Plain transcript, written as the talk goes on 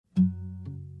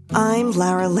I'm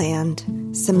Lara Land,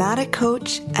 somatic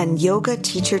coach and yoga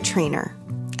teacher trainer,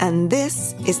 and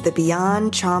this is the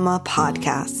Beyond Trauma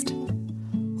podcast.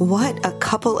 What a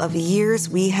couple of years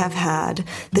we have had.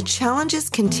 The challenges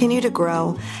continue to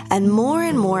grow, and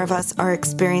more of us are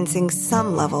experiencing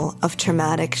some level of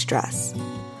traumatic stress.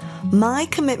 My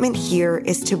commitment here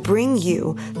is to bring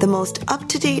you the most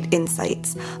up-to-date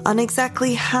insights on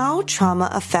exactly how trauma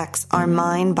affects our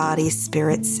mind, body,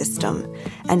 spirit system,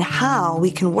 and how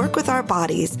we can work with our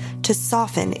bodies to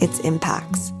soften its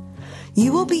impacts.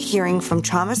 You will be hearing from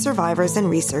trauma survivors and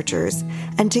researchers,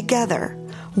 and together,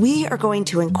 we are going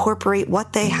to incorporate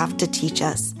what they have to teach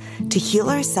us to heal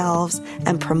ourselves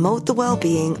and promote the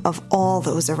well-being of all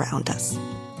those around us.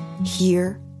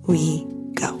 Here we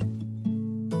go.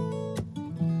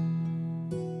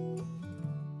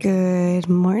 Good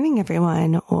morning,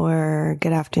 everyone, or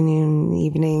good afternoon,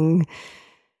 evening,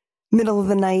 middle of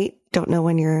the night. Don't know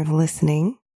when you're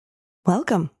listening.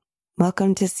 Welcome.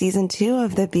 Welcome to season 2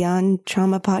 of the Beyond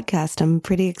Trauma podcast. I'm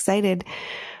pretty excited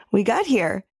we got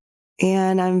here,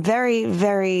 and I'm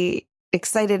very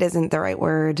excited isn't the right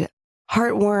word,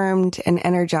 heartwarmed and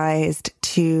energized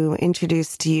to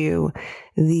introduce to you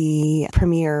the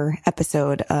premiere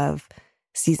episode of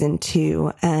Season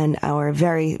 2 and our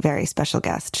very special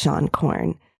guest, Seane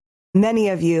Corn. Many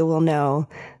of you will know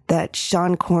that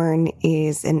Seane Corn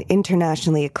is an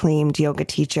internationally acclaimed yoga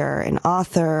teacher, an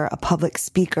author, a public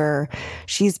speaker.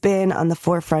 She's been on the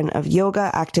forefront of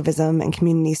yoga activism and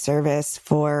community service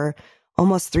for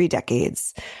almost 3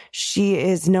 decades. She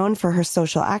is known for her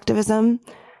social activism,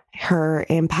 her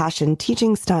impassioned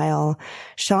teaching style.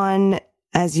 Seane,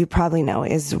 as you probably know,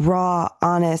 is raw,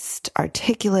 honest,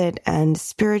 articulate, and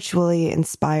spiritually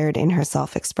inspired in her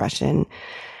self-expression.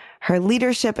 Her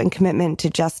leadership and commitment to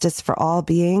justice for all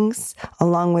beings,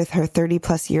 along with her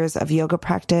 30-plus years of yoga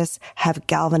practice, have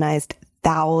galvanized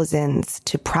thousands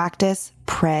to practice,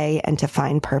 pray, and to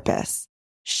find purpose.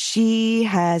 She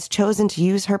has chosen to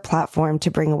use her platform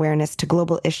to bring awareness to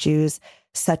global issues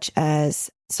such as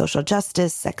social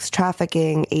justice, sex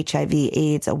trafficking, HIV,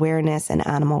 AIDS awareness, and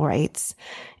animal rights.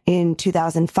 In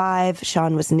 2005,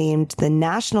 Seane was named the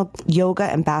National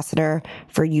Yoga Ambassador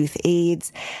for Youth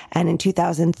AIDS, and in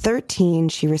 2013,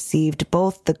 she received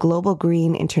both the Global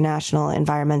Green International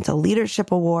Environmental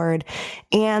Leadership Award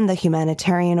and the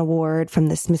Humanitarian Award from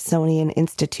the Smithsonian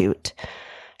Institute.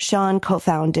 Seane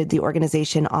co-founded the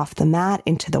organization Off the Mat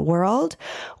Into the World,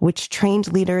 which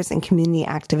trained leaders in community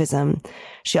activism.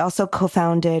 She also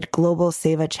co-founded Global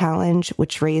Seva Challenge,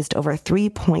 which raised over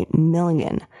 $3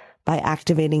 million by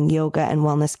activating yoga and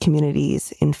wellness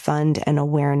communities in fund and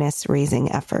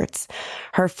awareness-raising efforts.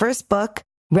 Her first book,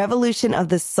 Revolution of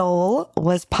the Soul,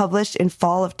 was published in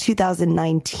fall of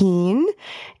 2019.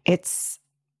 It's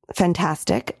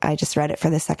fantastic. I just read it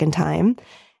for the second time.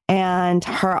 And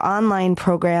her online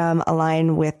program,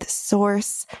 Align with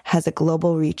Source, has a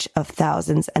global reach of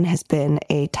thousands and has been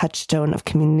a touchstone of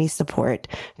community support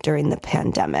during the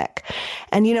pandemic.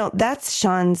 And, that's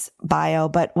Seane's bio.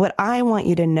 But what I want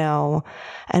you to know,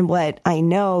 and what I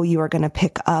know you are going to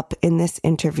pick up in this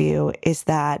interview, is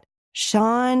that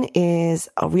Seane is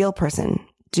a real person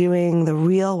doing the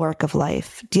real work of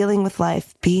life, dealing with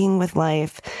life, being with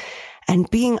life, and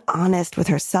being honest with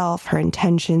herself, her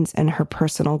intentions, and her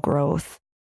personal growth.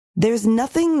 There's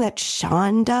nothing that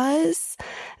Seane does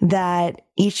that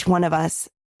each one of us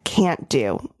can't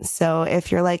do. So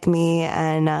if you're like me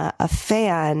and a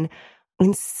fan,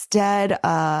 instead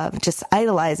of just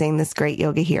idolizing this great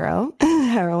yoga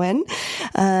heroine,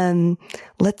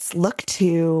 let's look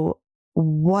to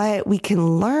what we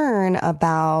can learn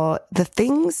about the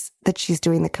things that she's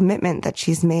doing, the commitment that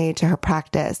she's made to her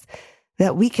practice,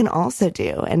 that we can also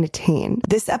do and attain.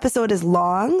 This episode is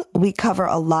long. We cover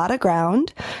a lot of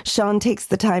ground. Seane takes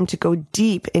the time to go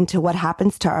deep into what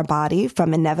happens to our body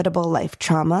from inevitable life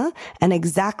trauma and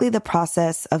exactly the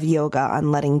process of yoga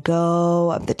on letting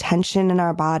go of the tension in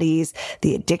our bodies,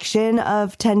 the addiction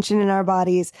of tension in our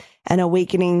bodies, and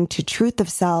awakening to truth of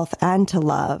self and to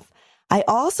love. I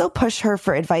also push her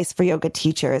for advice for yoga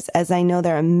teachers, as I know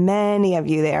there are many of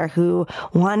you there who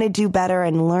want to do better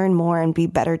and learn more and be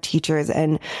better teachers.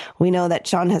 And we know that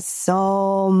Seane has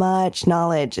so much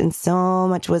knowledge and so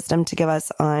much wisdom to give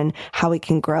us on how we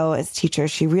can grow as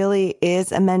teachers. She really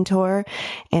is a mentor,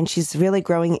 and she's really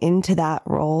growing into that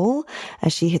role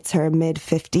as she hits her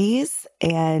mid-50s.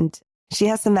 And she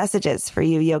has some messages for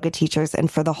you yoga teachers and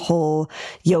for the whole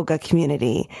yoga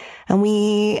community. And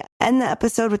we end the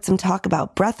episode with some talk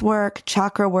about breath work,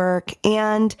 chakra work,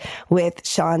 and with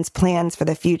Seane's plans for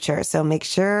the future. So make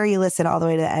sure you listen all the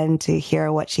way to the end to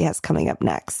hear what she has coming up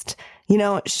next.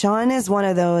 Seane is one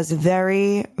of those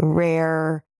very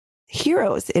rare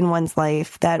heroes in one's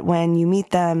life that when you meet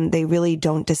them, they really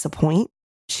don't disappoint.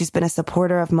 She's been a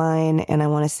supporter of mine, and I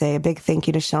want to say a big thank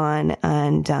you to Seane.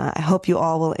 And I hope you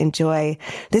all will enjoy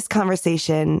this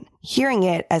conversation, hearing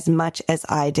it as much as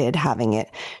I did having it.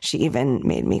 She even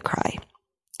made me cry.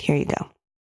 Here you go.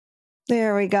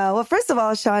 There we go. Well, first of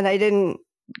all, Seane, I didn't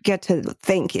get to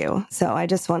thank you, so I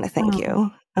just want to thank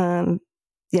you.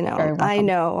 I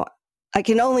know I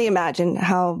can only imagine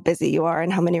how busy you are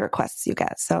and how many requests you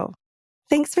get. So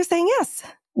thanks for saying yes.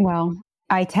 Well,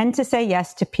 I tend to say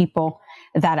yes to people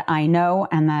that I know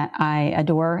and that I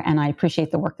adore, and I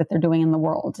appreciate the work that they're doing in the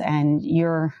world. And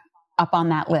you're up on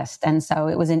that list. And so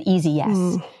it was an easy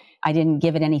yes. I didn't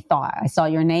give it any thought. I saw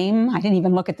your name. I didn't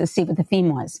even look at to see what the theme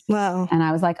was. Wow. And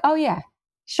I was like, oh yeah,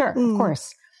 sure, of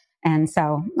course. And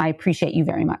so I appreciate you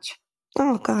very much.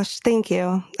 Oh gosh, thank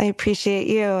you. I appreciate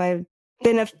you. I've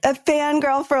been a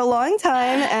fangirl for a long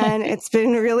time, and it's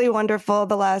been really wonderful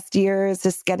the last years,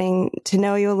 just getting to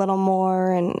know you a little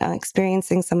more and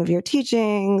experiencing some of your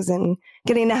teachings and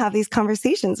getting to have these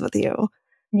conversations with you.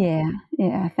 Yeah.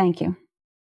 Thank you.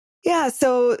 Yeah.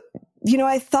 So,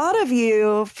 I thought of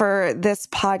you for this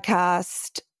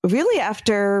podcast really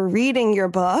after reading your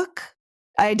book.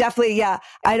 I definitely,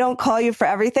 I don't call you for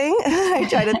everything. I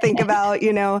try to think about,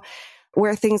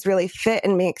 where things really fit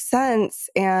and make sense.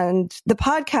 And the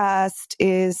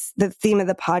theme of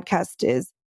the podcast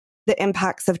is the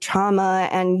impacts of trauma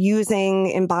and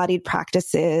using embodied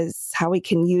practices, how we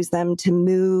can use them to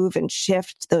move and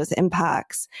shift those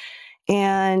impacts.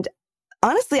 And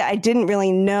honestly, I didn't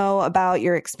really know about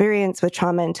your experience with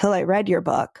trauma until I read your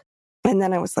book. And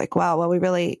then I was like, wow, well, we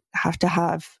really have to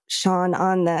have Seane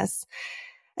on this.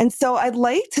 And so I'd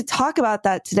like to talk about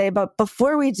that today. But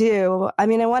before we do, I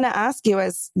want to ask you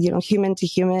as, human to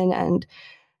human and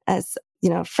as,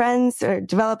 friends or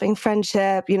developing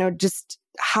friendship, just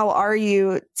how are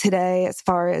you today as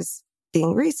far as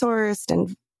being resourced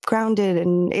and grounded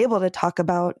and able to talk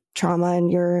about trauma and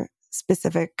your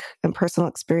specific and personal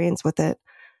experience with it?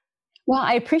 Well,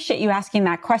 I appreciate you asking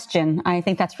that question. I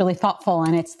think that's really thoughtful,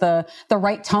 and it's the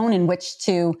right tone in which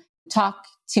to talk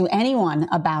to anyone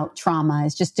about trauma,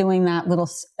 is just doing that little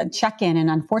check-in. And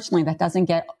unfortunately, that doesn't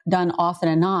get done often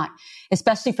enough,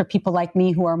 especially for people like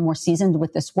me who are more seasoned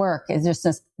with this work.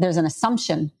 There's an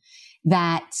assumption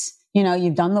that,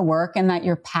 you've done the work and that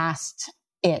you're past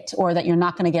it, or that you're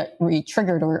not going to get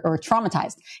re-triggered or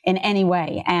traumatized in any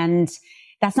way. And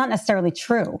that's not necessarily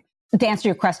true. To answer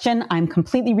your question, I'm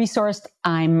completely resourced.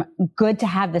 I'm good to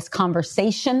have this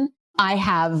conversation. I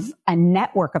have a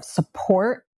network of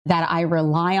support that I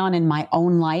rely on in my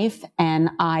own life.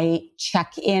 And I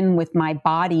check in with my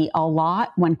body a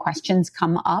lot when questions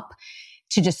come up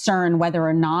to discern whether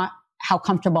or not how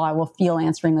comfortable I will feel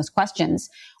answering those questions.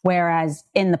 Whereas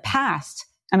in the past,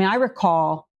 I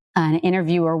recall an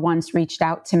interviewer once reached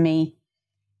out to me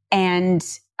and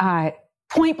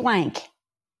point blank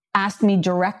asked me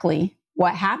directly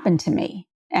what happened to me.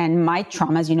 And my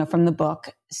trauma, as you know from the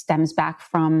book, stems back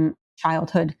from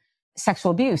childhood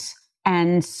sexual abuse.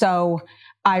 And so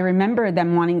I remember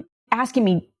them asking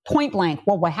me point blank,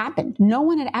 well, what happened? No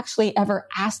one had actually ever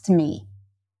asked me,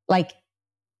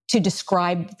 to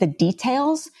describe the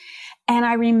details. And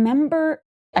I remember,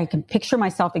 I can picture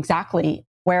myself exactly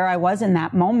where I was in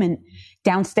that moment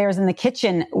downstairs in the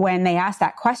kitchen when they asked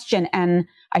that question. And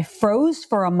I froze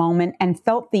for a moment and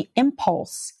felt the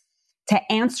impulse to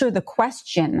answer the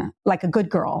question like a good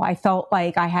girl. I felt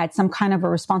like I had some kind of a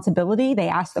responsibility. They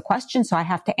asked the question, so I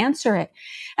have to answer it.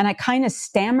 And I kind of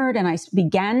stammered and I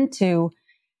began to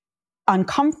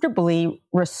uncomfortably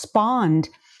respond.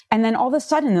 And then all of a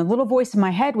sudden, the little voice in my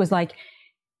head was like,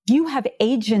 you have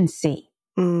agency.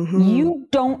 Mm-hmm. You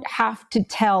don't have to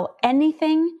tell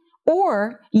anything,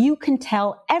 or you can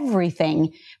tell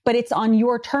everything, but it's on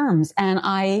your terms. And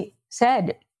I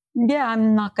said, yeah,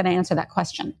 I'm not going to answer that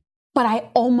question. But I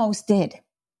almost did.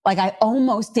 I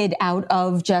almost did out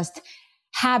of just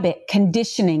habit,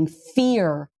 conditioning,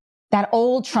 fear, that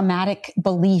old traumatic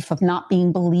belief of not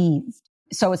being believed.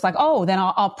 So it's like, oh, then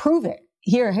I'll prove it.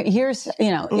 Here's,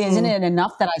 isn't it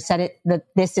enough that I said it, that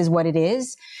this is what it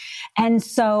is? And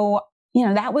so,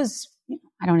 that was,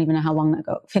 I don't even know how long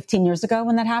ago, 15 years ago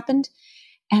when that happened.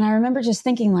 And I remember just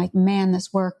thinking man,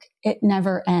 this work, it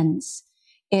never ends.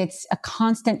 It's a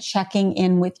constant checking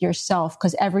in with yourself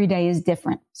because every day is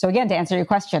different. So again, to answer your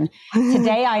question,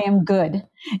 today I am good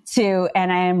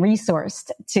and I am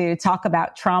resourced to talk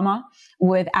about trauma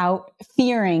without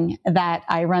fearing that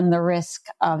I run the risk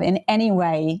of in any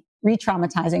way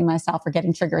re-traumatizing myself or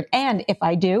getting triggered. And if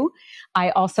I do,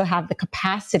 I also have the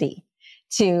capacity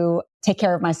to take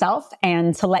care of myself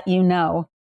and to let you know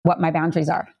what my boundaries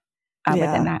are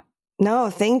within that. No,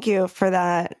 thank you for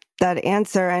that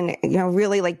answer, and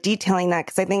really like detailing that,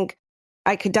 because I think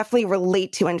I could definitely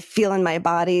relate to and feel in my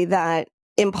body that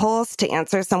impulse to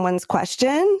answer someone's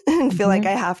question and feel like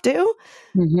I have to.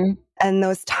 Mm-hmm. And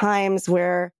those times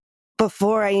where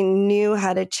before I knew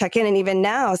how to check in, and even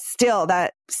now still,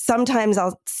 that sometimes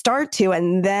I'll start to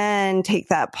and then take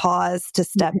that pause to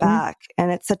step back.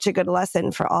 And it's such a good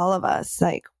lesson for all of us.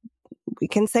 Like, we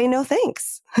can say no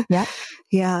thanks. Yep.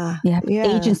 Yeah.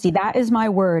 Agency. That is my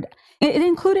word. It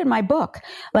included my book.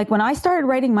 Like when I started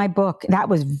writing my book, that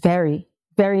was very,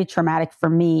 very traumatic for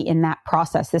me in that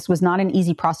process. This was not an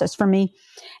easy process for me.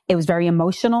 It was very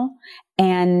emotional,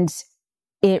 and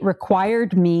it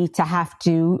required me to have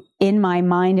to, in my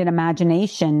mind and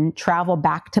imagination, travel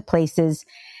back to places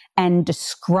and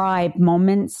describe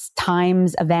moments,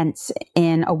 times, events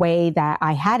in a way that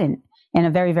I hadn't in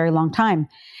a very, very long time.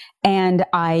 And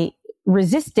I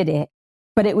resisted it,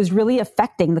 but it was really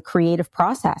affecting the creative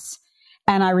process.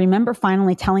 And I remember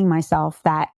finally telling myself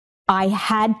that I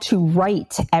had to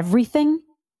write everything,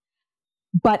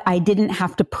 but I didn't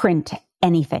have to print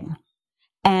anything.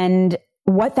 And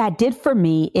what that did for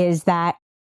me is that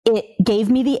it gave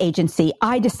me the agency.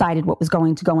 I decided what was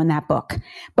going to go in that book.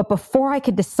 But before I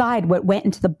could decide what went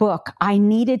into the book, I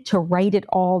needed to write it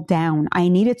all down. I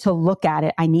needed to look at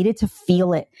it. I needed to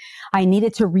feel it. I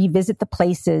needed to revisit the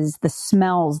places, the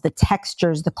smells, the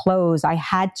textures, the clothes. I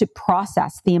had to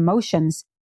process the emotions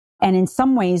and in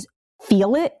some ways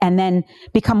feel it and then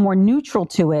become more neutral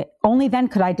to it. Only then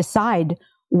could I decide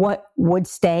what would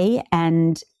stay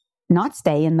and not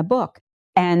stay in the book.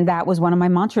 And that was one of my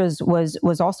mantras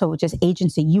was also just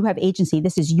agency. You have agency.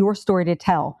 This is your story to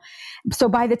tell. So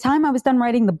by the time I was done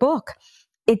writing the book,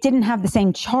 it didn't have the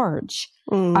same charge.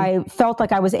 I felt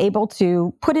like I was able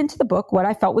to put into the book what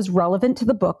I felt was relevant to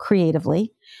the book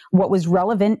creatively, what was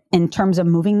relevant in terms of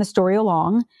moving the story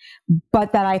along,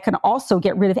 but that I can also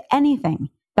get rid of anything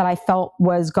that I felt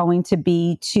was going to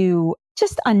be too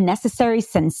just unnecessary,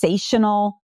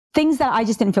 sensational, things that I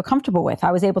just didn't feel comfortable with.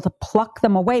 I was able to pluck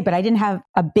them away, but I didn't have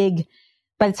by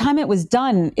the time it was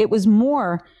done, it was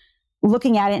more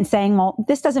looking at it and saying, well,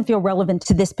 this doesn't feel relevant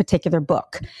to this particular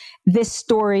book. This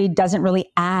story doesn't really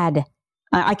add.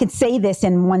 I could say this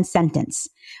in one sentence,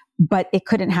 but it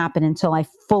couldn't happen until I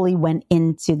fully went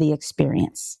into the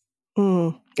experience.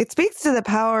 It speaks to the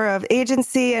power of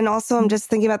agency. And also I'm just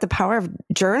thinking about the power of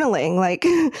journaling, like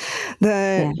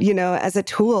as a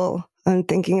tool. I'm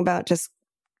thinking about just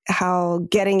how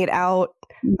getting it out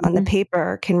on the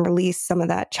paper can release some of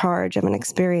that charge of an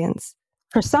experience.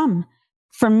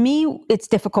 For me, it's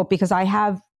difficult because I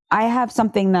have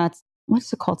something that's,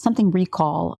 what's it called? Something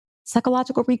recall,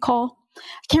 psychological recall. I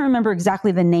can't remember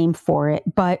exactly the name for it,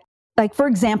 but like, for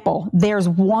example, there's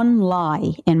one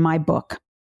lie in my book,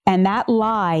 and that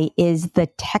lie is the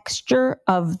texture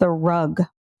of the rug.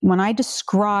 When I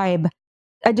describe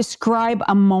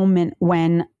a moment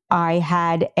when I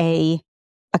had a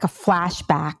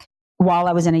flashback while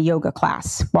I was in a yoga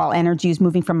class, while energy is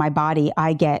moving from my body,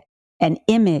 I get an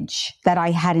image that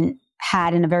I hadn't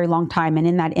had in a very long time. And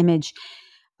in that image,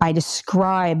 I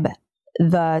describe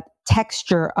the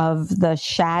texture of the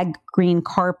shag green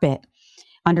carpet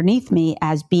underneath me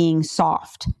as being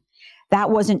soft. That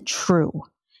wasn't true.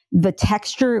 The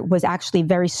texture was actually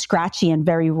very scratchy and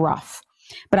very rough.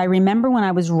 But I remember when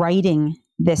I was writing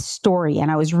this story and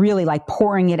I was really like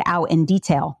pouring it out in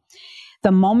detail,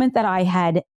 the moment that I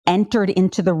had entered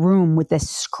into the room with this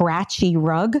scratchy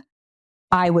rug,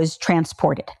 I was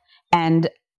transported. And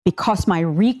because my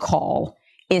recall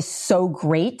is so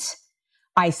great,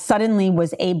 I suddenly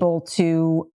was able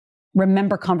to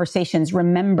remember conversations,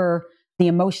 remember the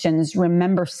emotions,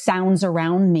 remember sounds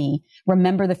around me,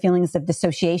 remember the feelings of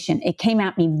dissociation. It came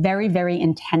at me very, very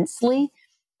intensely.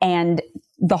 And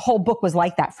the whole book was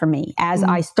like that for me as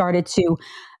I started to,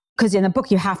 because in the book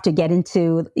you have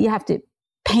to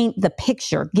paint the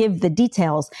picture, give the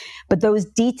details, but those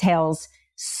details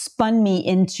spun me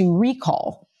into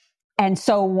recall. And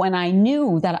so when I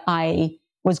knew that I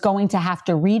was going to have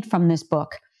to read from this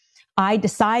book, I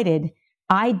decided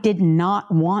I did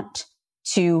not want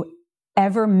to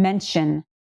ever mention,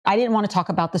 I didn't want to talk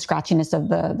about the scratchiness of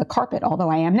the carpet, although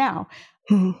I am now.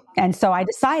 And so I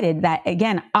decided that,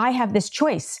 again, I have this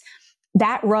choice.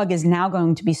 That rug is now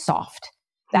going to be soft.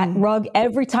 That rug,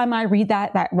 every time I read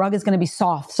that rug is going to be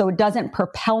soft. So it doesn't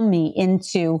propel me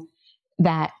into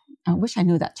that, I wish I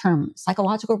knew that term,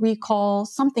 psychological recall,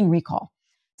 something recall.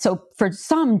 So for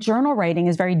some, journal writing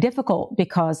is very difficult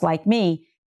because, like me,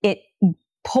 it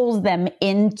pulls them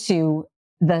into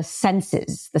the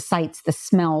senses, the sights, the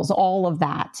smells, all of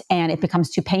that, and it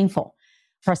becomes too painful.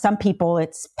 For some people,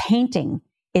 it's painting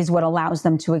is what allows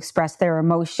them to express their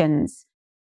emotions.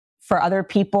 For other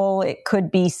people, it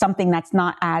could be something that's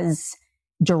not as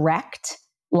direct,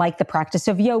 like the practice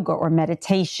of yoga or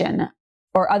meditation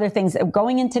or other things.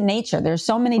 Going into nature, there's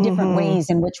so many different ways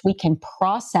in which we can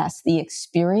process the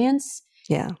experience.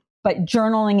 Yeah. But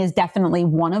journaling is definitely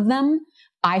one of them.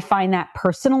 I find that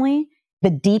personally the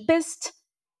deepest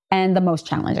and the most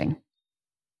challenging.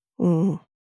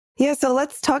 Yeah, so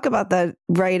let's talk about the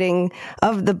writing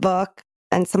of the book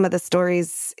and some of the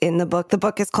stories in the book. The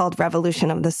book is called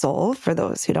Revolution of the Soul, for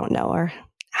those who don't know or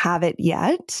have it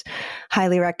yet.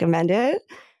 Highly recommend it.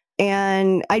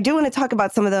 And I do want to talk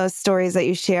about some of those stories that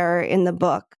you share in the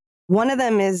book. One of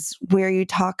them is where you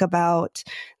talk about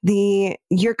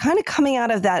you're kind of coming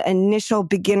out of that initial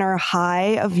beginner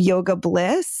high of yoga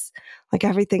bliss, like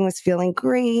everything was feeling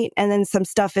great. And then some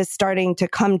stuff is starting to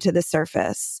come to the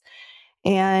surface.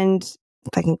 And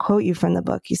if I can quote you from the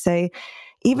book, you say,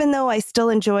 even though I still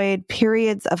enjoyed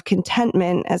periods of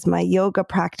contentment as my yoga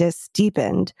practice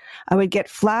deepened, I would get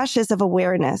flashes of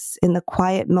awareness in the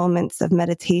quiet moments of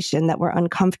meditation that were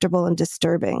uncomfortable and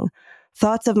disturbing.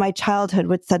 Thoughts of my childhood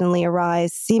would suddenly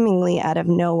arise, seemingly out of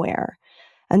nowhere.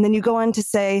 And then you go on to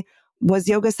say, was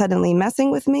yoga suddenly messing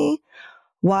with me?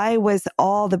 Why was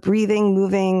all the breathing,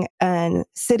 moving, and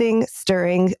sitting,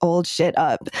 stirring old shit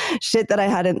up? Shit that I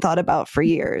hadn't thought about for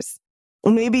years.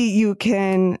 Maybe you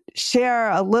can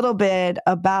share a little bit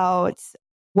about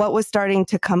what was starting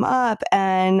to come up.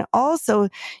 And also,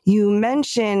 you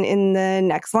mention in the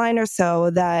next line or so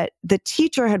that the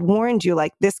teacher had warned you,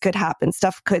 like, this could happen,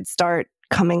 stuff could start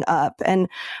coming up. And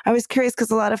I was curious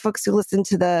because a lot of folks who listen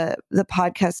to the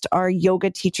podcast are yoga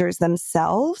teachers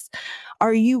themselves.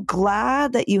 Are you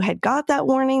glad that you had got that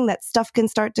warning that stuff can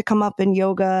start to come up in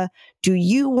yoga? Do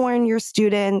you warn your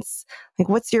students? Like,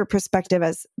 what's your perspective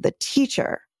as the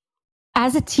teacher?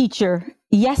 As a teacher,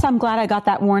 yes, I'm glad I got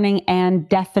that warning, and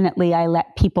definitely I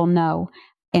let people know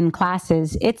in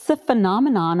classes. It's the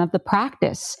phenomenon of the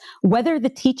practice, whether the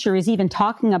teacher is even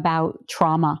talking about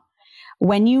trauma.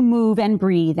 When you move and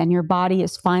breathe and your body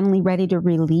is finally ready to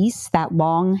release that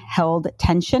long held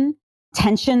tension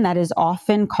that is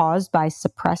often caused by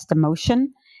suppressed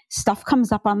emotion, stuff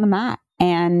comes up on the mat.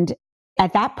 And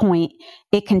at that point,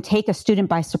 it can take a student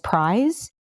by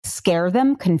surprise, scare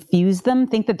them, confuse them,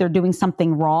 think that they're doing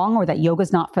something wrong or that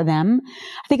yoga's not for them.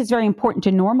 I think it's very important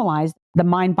to normalize the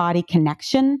mind-body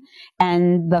connection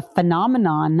and the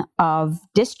phenomenon of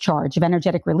discharge, of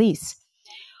energetic release.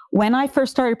 When I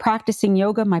first started practicing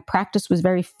yoga, my practice was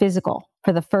very physical.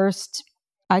 For the first,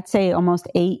 I'd say almost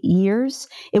 8 years,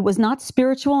 it was not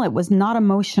spiritual. It was not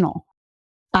emotional.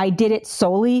 I did it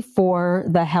solely for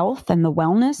the health and the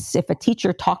wellness. If a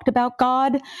teacher talked about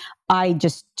God, I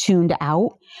just tuned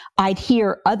out. I'd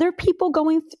hear other people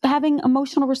having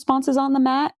emotional responses on the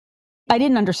mat. I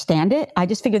didn't understand it. I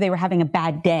just figured they were having a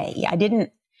bad day. I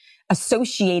didn't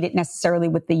associate it necessarily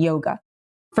with the yoga.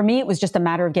 For me, it was just a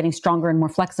matter of getting stronger and more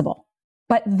flexible.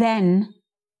 But then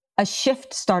a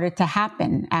shift started to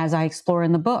happen as I explore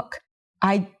in the book.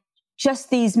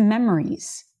 These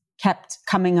memories kept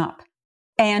coming up.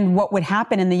 And what would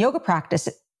happen in the yoga practice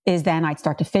is then I'd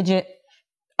start to fidget.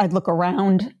 I'd look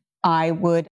around. I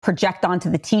would project onto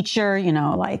the teacher,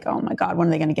 like, oh my God, when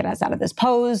are they going to get us out of this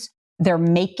pose? They're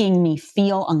making me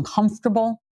feel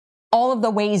uncomfortable. All of the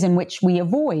ways in which we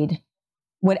avoid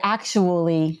what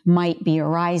actually might be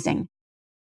arising.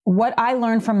 What I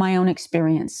learned from my own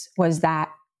experience was that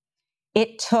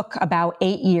it took about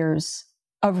 8 years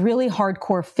of really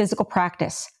hardcore physical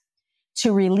practice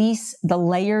to release the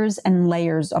layers and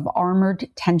layers of armored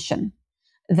tension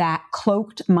that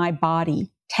cloaked my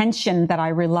body, tension that I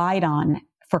relied on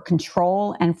for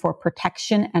control and for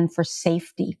protection and for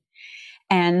safety.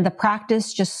 And the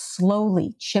practice just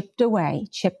slowly chipped away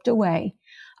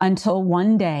until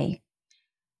one day,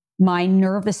 my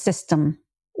nervous system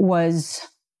was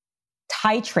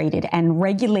titrated and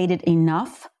regulated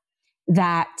enough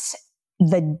that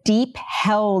the deep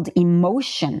held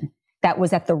emotion that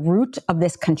was at the root of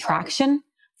this contraction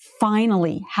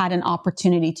finally had an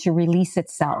opportunity to release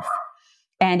itself.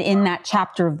 And in that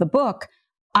chapter of the book,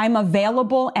 I'm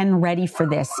available and ready for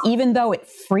this. Even though it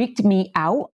freaked me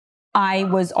out, I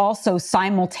was also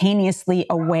simultaneously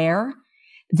aware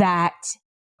that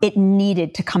it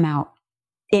needed to come out.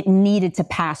 It needed to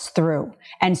pass through.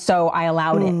 And so I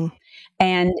allowed it.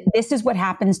 And this is what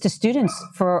happens to students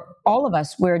for all of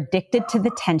us. We're addicted to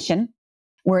the tension.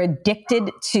 We're addicted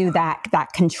to that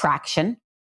contraction.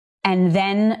 And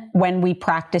then when we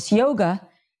practice yoga,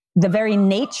 the very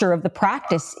nature of the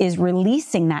practice is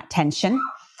releasing that tension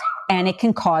and it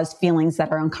can cause feelings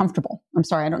that are uncomfortable. I'm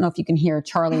sorry, I don't know if you can hear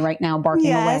Charlie right now barking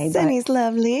away. Yes, and he's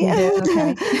lovely.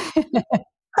 Okay.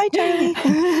 Hi, Charlie.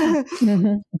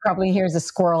 Mm-hmm. He probably hears a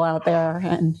squirrel out there,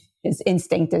 and his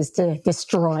instinct is to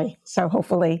destroy. So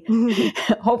hopefully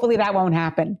that won't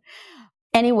happen.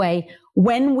 Anyway,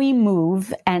 when we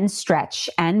move and stretch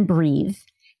and breathe,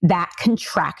 that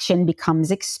contraction becomes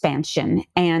expansion,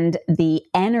 and the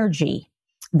energy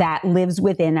that lives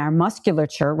within our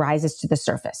musculature rises to the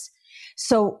surface.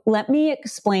 So let me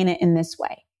explain it in this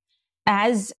way.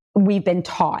 As we've been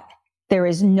taught, there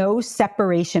is no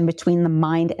separation between the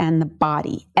mind and the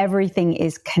body. Everything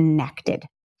is connected.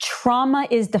 Trauma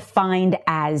is defined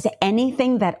as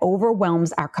anything that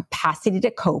overwhelms our capacity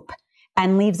to cope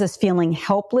and leaves us feeling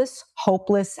helpless,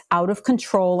 hopeless, out of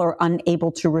control, or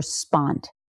unable to respond.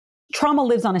 Trauma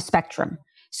lives on a spectrum.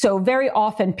 So very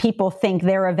often people think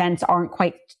their events aren't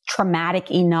quite traumatic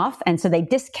enough, and so they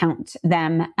discount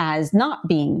them as not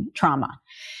being trauma.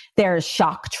 There's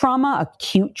shock trauma,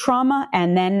 acute trauma,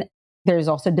 and then there's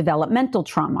also developmental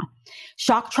trauma.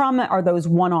 Shock trauma are those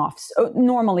one-offs.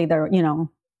 Normally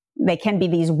they can be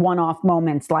these one-off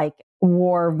moments like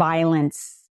war,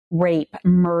 violence, rape,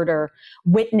 murder,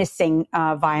 witnessing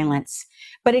violence.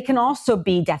 But it can also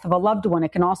be death of a loved one.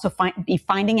 It can also be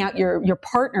finding out your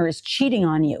partner is cheating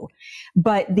on you.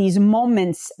 But these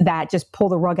moments that just pull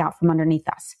the rug out from underneath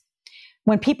us.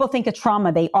 When people think of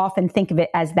trauma, they often think of it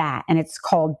as that, and it's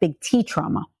called big T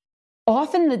trauma.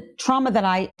 Often the trauma that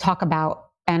I talk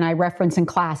about and I reference in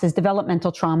class is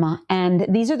developmental trauma. And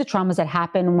these are the traumas that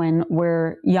happen when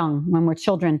we're young, when we're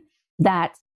children,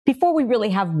 that before we really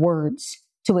have words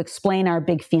to explain our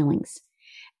big feelings.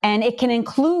 And it can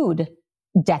include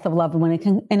death of loved one. It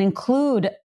can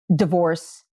include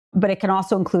divorce, but it can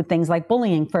also include things like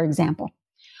bullying, for example.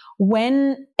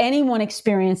 When anyone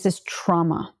experiences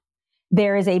trauma,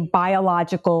 there is a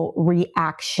biological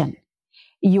reaction.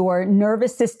 Your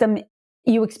nervous system,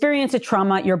 you experience a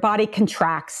trauma, your body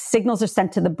contracts, signals are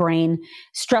sent to the brain,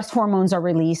 stress hormones are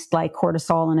released like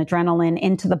cortisol and adrenaline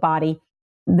into the body.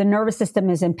 The nervous system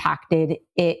is impacted.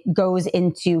 It goes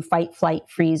into fight, flight,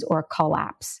 freeze, or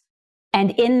collapse.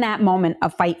 And in that moment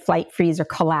of fight, flight, freeze, or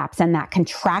collapse, and that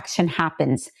contraction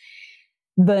happens,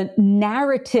 the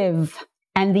narrative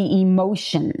and the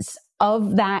emotions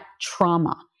of that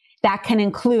trauma, that can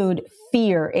include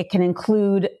fear, it can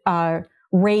include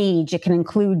rage, it can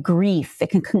include grief,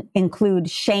 it can include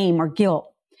shame or guilt.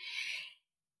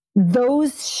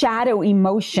 Those shadow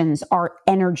emotions are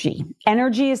energy.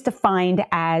 Energy is defined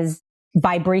as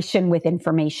vibration with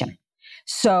information.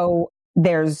 So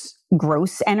there's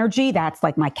gross energy, that's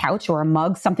like my couch or a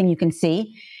mug, something you can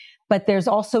see. But there's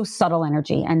also subtle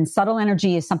energy. And subtle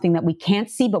energy is something that we can't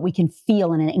see, but we can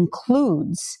feel, and it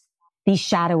includes these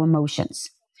shadow emotions.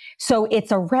 So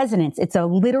it's a resonance. It's a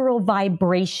literal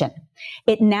vibration.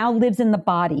 It now lives in the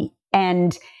body,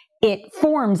 and it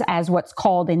forms as what's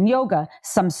called in yoga,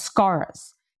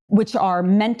 samskaras, which are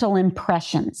mental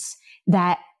impressions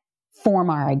that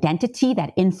form our identity,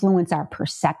 that influence our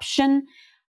perception.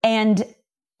 And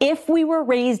if we were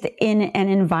raised in an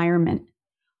environment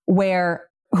where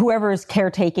whoever is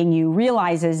caretaking you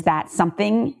realizes that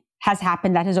something has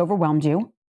happened that has overwhelmed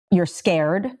you, you're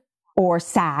scared or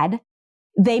sad,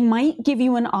 they might give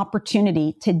you an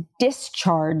opportunity to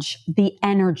discharge the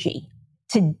energy,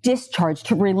 to discharge,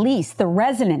 to release the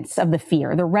resonance of the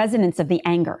fear, the resonance of the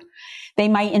anger. They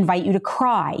might invite you to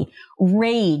cry,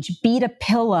 rage, beat a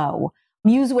pillow,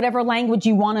 use whatever language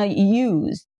you want to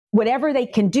use, whatever they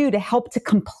can do to help to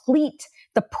complete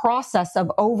the process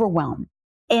of overwhelm.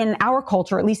 In our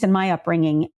culture, at least in my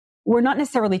upbringing, we're not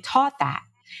necessarily taught that.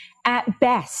 At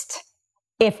best,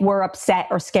 if we're upset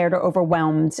or scared or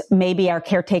overwhelmed, maybe our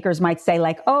caretakers might say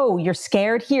like, oh, you're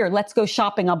scared? Here, let's go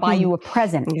shopping. I'll buy you a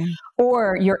present. Yeah.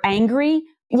 Or you're angry?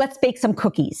 Let's bake some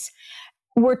cookies.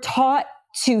 We're taught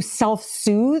to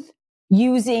self-soothe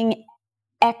using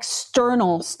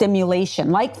external stimulation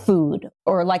like food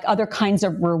or like other kinds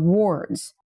of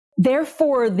rewards.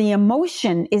 Therefore, the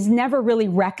emotion is never really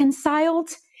reconciled.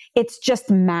 It's just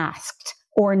masked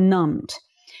or numbed.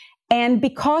 And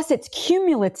because it's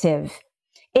cumulative,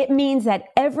 it means that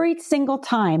every single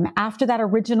time after that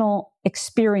original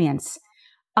experience,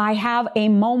 I have a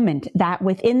moment that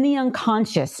within the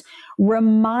unconscious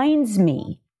reminds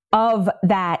me of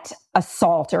that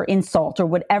assault or insult or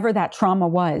whatever that trauma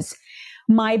was.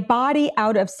 My body,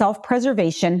 out of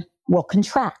self-preservation, will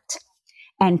contract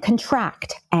and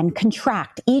contract and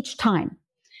contract each time.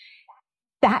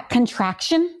 That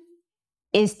contraction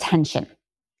is tension.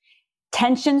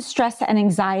 Tension, stress, and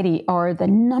anxiety are the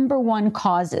number one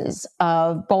causes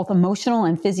of both emotional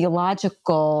and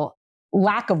physiological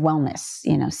lack of wellness,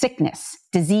 sickness,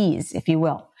 disease, if you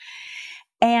will.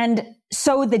 And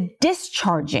so the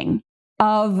discharging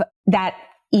of that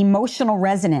emotional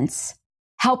resonance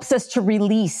helps us to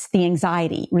release the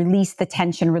anxiety, release the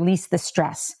tension, release the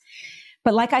stress.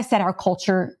 But like I said, our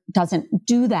culture doesn't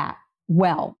do that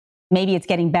well. Maybe it's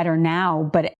getting better now,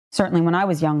 but certainly when I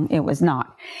was young, it was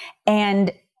not.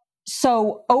 And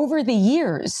so over the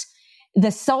years,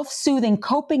 the self-soothing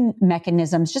coping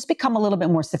mechanisms just become a little bit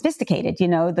more sophisticated.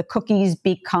 The cookies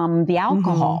become the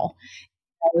alcohol,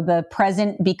 or the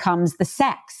present becomes the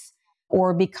sex,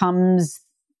 or becomes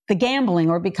the gambling,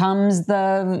 or becomes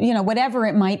the, whatever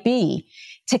it might be,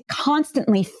 to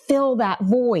constantly fill that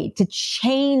void, to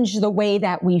change the way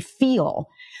that we feel.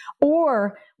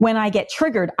 Or when I get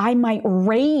triggered, I might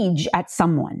rage at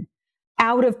someone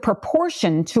out of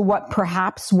proportion to what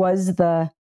perhaps was the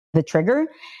trigger,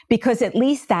 because at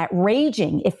least that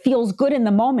raging, it feels good in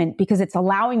the moment because it's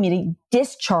allowing me to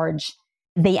discharge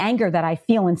the anger that I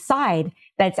feel inside.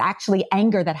 That's actually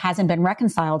anger that hasn't been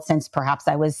reconciled since perhaps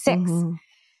I was 6.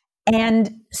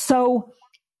 And so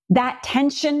that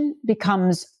tension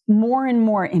becomes more and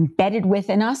more embedded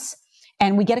within us,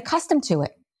 and we get accustomed to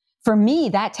it. For me,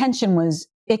 that tension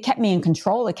it kept me in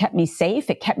control. It kept me safe.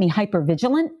 It kept me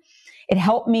hypervigilant. It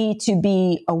helped me to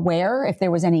be aware if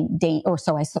there was any or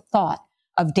so I thought,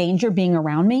 of danger being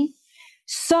around me.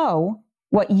 So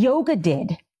what yoga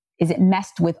did is it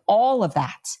messed with all of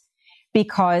that,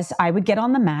 because I would get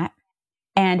on the mat,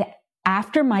 and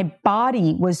after my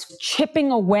body was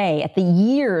chipping away at the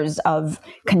years of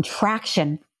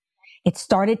contraction, it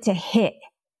started to hit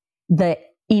the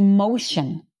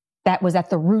emotion that was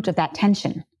at the root of that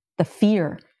tension, the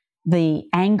fear, the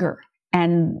anger,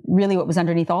 and really what was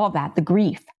underneath all of that, the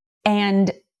grief.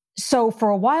 And so for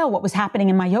a while, what was happening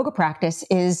in my yoga practice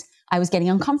is I was getting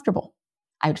uncomfortable.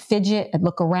 I would fidget, I'd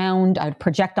look around, I'd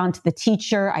project onto the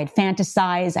teacher, I'd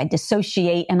fantasize, I'd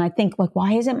dissociate, and I'd think,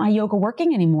 why isn't my yoga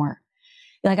working anymore?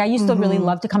 I used to really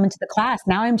love to come into the class.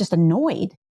 Now I'm just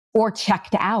annoyed or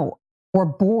checked out or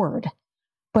bored.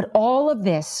 But all of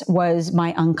this was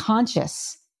my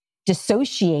unconscious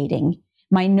dissociating.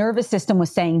 My nervous system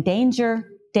was saying, danger,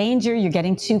 danger, you're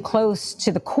getting too close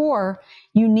to the core.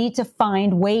 You need to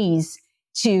find ways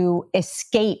to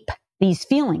escape these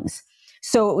feelings.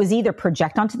 So it was either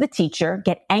project onto the teacher,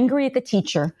 get angry at the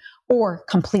teacher, or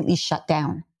completely shut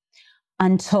down,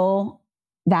 until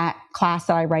that class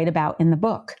that I write about in the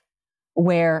book,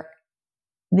 where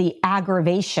the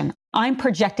aggravation, I'm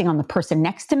projecting on the person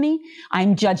next to me.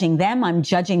 I'm judging them. I'm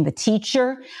judging the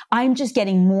teacher. I'm just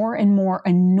getting more and more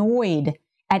annoyed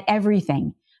at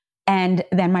everything. And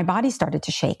then my body started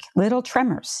to shake, little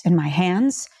tremors in my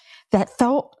hands that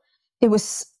felt, it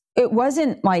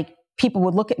wasn't like people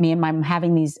would look at me and I'm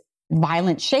having these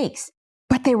violent shakes,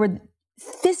 but they were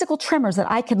physical tremors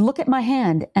that I could look at my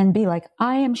hand and be like,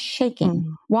 I am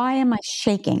shaking. Why am I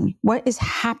shaking? What is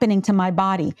happening to my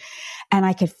body? And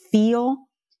I could feel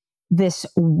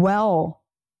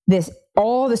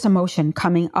all this emotion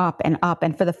coming up and up.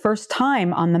 And for the first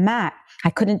time on the mat, I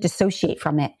couldn't dissociate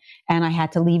from it. And I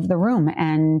had to leave the room,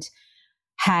 and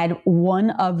had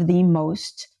one of the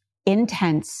most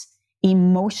intense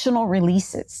emotional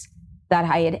releases that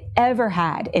I had ever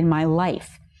had in my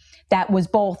life. That was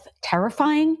both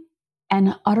terrifying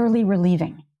and utterly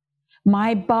relieving.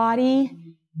 My body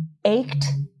ached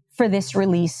for this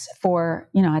release for,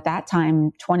 at that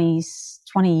time, 20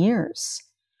 years.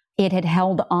 It had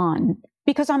held on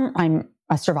because I'm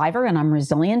a survivor, and I'm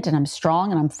resilient, and I'm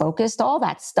strong, and I'm focused, all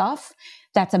that stuff.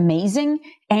 That's amazing.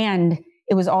 And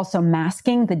it was also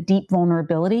masking the deep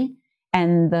vulnerability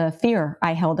and the fear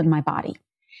I held in my body.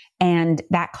 And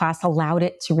that class allowed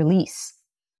it to release.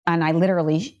 And I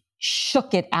literally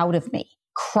shook it out of me,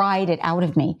 cried it out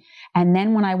of me. And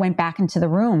then when I went back into the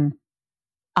room,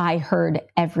 I heard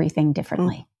everything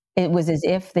differently. It was as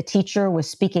if the teacher was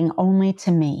speaking only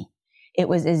to me. It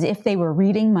was as if they were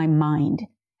reading my mind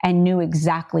and knew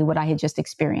exactly what I had just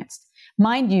experienced.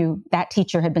 Mind you, that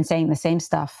teacher had been saying the same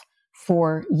stuff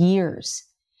for years,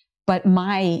 but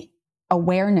my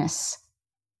awareness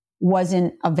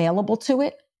wasn't available to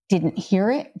it, didn't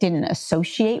hear it, didn't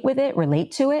associate with it,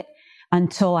 relate to it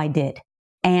until I did.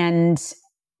 And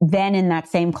then in that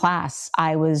same class,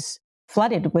 I was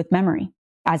flooded with memory.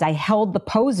 As I held the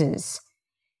poses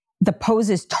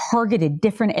targeted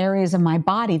different areas of my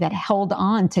body that held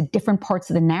on to different parts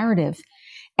of the narrative.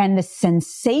 And the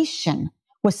sensation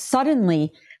was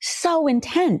suddenly so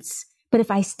intense. But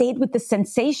if I stayed with the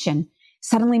sensation,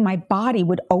 suddenly my body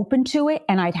would open to it,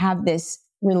 and I'd have this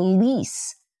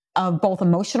release of both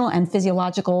emotional and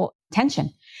physiological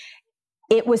tension.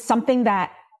 It was something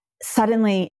that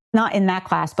suddenly not in that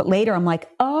class, but later I'm like,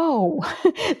 oh,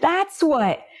 that's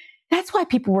why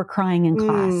people were crying in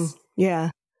class.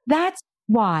 Yeah. That's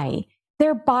why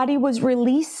their body was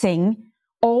releasing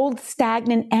old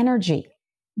stagnant energy.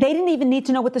 They didn't even need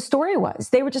to know what the story was.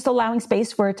 They were just allowing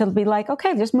space for it to be like,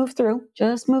 okay, just move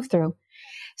through.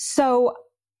 So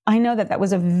I know that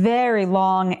was a very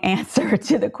long answer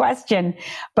to the question,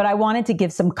 but I wanted to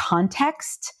give some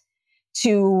context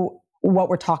to what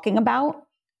we're talking about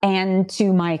and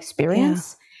to my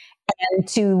experience and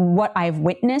to what I've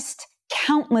witnessed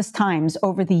countless times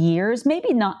over the years,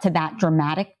 maybe not to that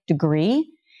dramatic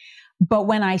degree, but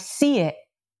when I see it,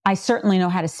 I certainly know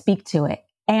how to speak to it.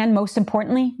 And most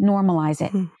importantly, normalize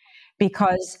it,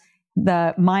 because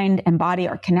the mind and body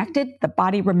are connected. The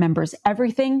body remembers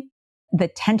everything. The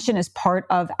tension is part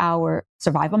of our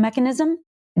survival mechanism.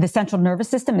 The central nervous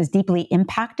system is deeply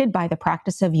impacted by the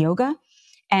practice of yoga.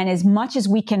 And as much as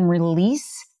we can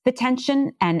release the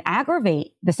tension and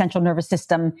aggravate the central nervous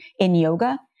system in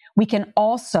yoga, we can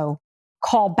also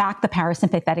call back the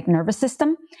parasympathetic nervous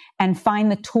system and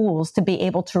find the tools to be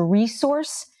able to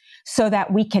resource so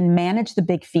that we can manage the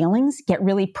big feelings, get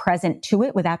really present to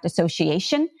it without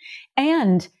dissociation,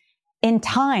 and in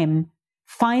time,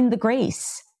 find the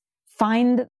grace,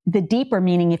 find the deeper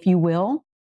meaning, if you will,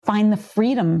 find the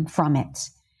freedom from it.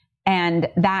 And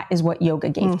that is what yoga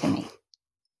gave to me.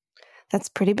 That's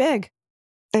pretty big.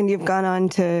 And you've gone on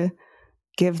to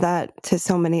give that to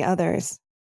so many others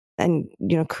and,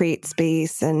 create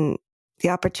space and the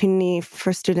opportunity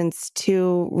for students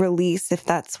to release if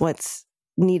that's what's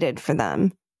needed for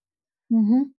them.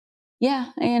 Mm-hmm.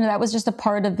 Yeah. That was just a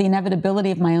part of the inevitability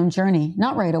of my own journey.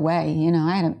 Not right away.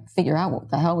 I had to figure out what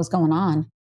the hell was going on.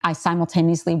 I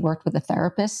simultaneously worked with a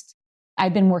therapist.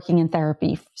 I've been working in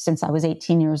therapy since I was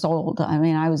 18 years old.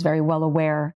 I was very well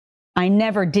aware. I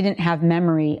never didn't have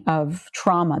memory of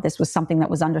trauma. This was something that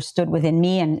was understood within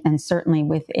me and certainly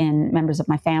within members of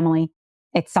my family.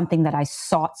 It's something that I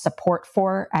sought support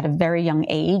for at a very young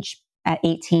age, at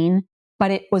 18,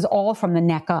 but it was all from the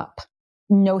neck up.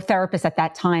 No therapist at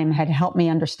that time had helped me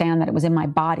understand that it was in my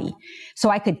body. So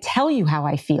I could tell you how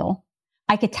I feel.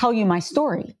 I could tell you my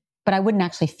story, but I wouldn't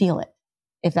actually feel it,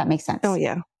 if that makes sense. Oh,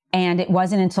 yeah. And it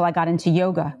wasn't until I got into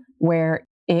yoga where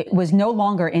it was no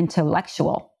longer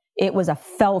intellectual. It was a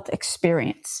felt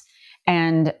experience.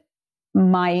 And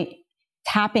my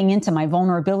tapping into my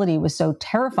vulnerability was so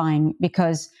terrifying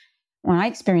because when I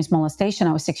experienced molestation,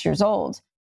 I was 6 years old.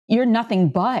 You're nothing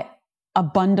but a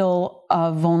bundle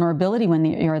of vulnerability when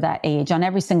you're that age. On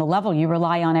every single level, you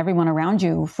rely on everyone around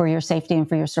you for your safety and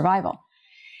for your survival.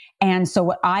 And so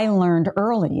what I learned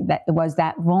early was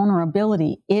that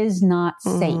vulnerability is not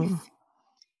safe.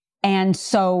 And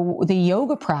so the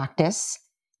yoga practice,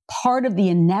 part of the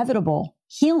inevitable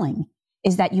healing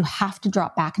is that you have to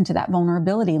drop back into that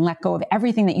vulnerability and let go of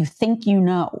everything that you think you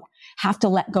know, have to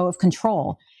let go of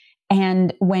control.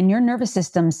 And when your nervous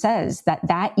system says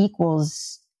that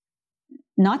equals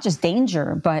not just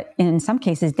danger, but in some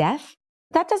cases death,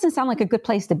 that doesn't sound like a good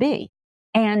place to be.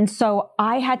 And so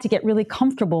I had to get really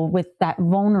comfortable with that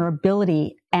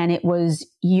vulnerability. And it was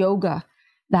yoga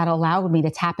that allowed me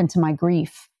to tap into my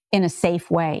grief in a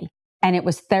safe way. And it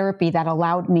was therapy that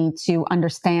allowed me to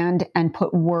understand and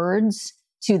put words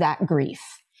to that grief.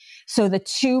 So the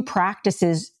two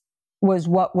practices was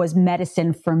what was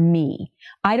medicine for me.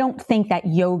 I don't think that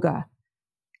yoga,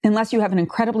 unless you have an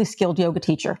incredibly skilled yoga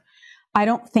teacher, I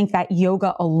don't think that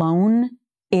yoga alone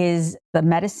is the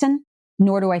medicine,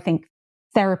 nor do I think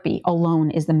therapy alone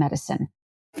is the medicine.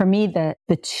 For me, the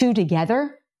two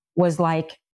together was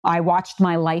like I watched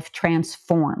my life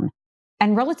transform.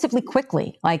 And relatively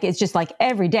quickly, like it's just like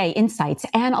every day insights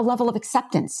and a level of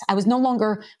acceptance. I was no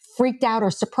longer freaked out or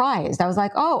surprised. I was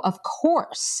like, oh, of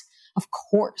course,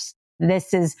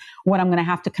 this is what I'm going to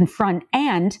have to confront.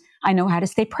 And I know how to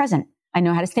stay present. I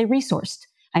know how to stay resourced.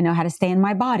 I know how to stay in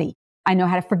my body. I know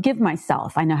how to forgive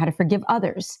myself. I know how to forgive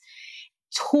others.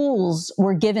 Tools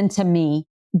were given to me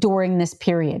during this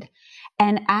period.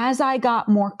 And as I got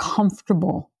more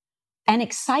comfortable and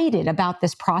excited about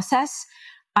this process,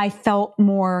 I felt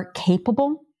more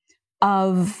capable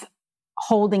of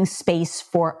holding space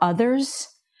for others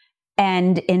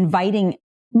and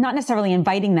not necessarily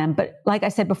inviting them, but like I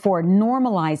said before,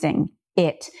 normalizing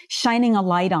it, shining a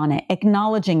light on it,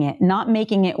 acknowledging it, not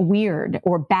making it weird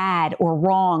or bad or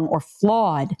wrong or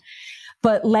flawed,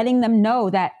 but letting them know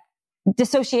that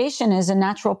dissociation is a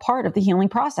natural part of the healing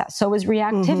process. So is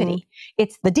reactivity.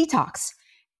 It's the detox,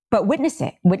 but witness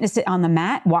it on the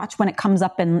mat, watch when it comes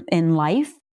up in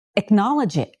life,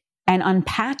 acknowledge it and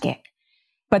unpack it.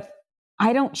 But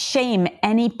I don't shame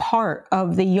any part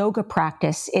of the yoga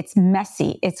practice. It's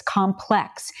messy. It's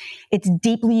complex. It's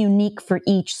deeply unique for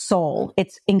each soul.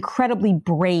 It's incredibly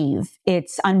brave.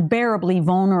 It's unbearably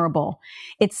vulnerable.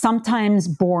 It's sometimes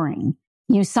boring.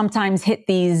 You sometimes hit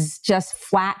these just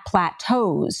flat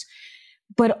plateaus,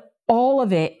 but all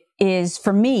of it is,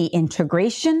 for me,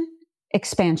 integration,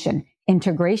 expansion,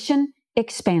 integration,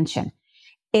 expansion.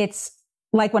 It's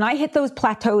like when I hit those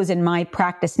plateaus in my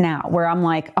practice now, where I'm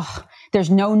like, oh, there's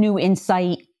no new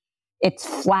insight. It's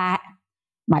flat.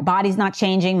 My body's not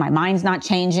changing. My mind's not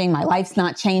changing. My life's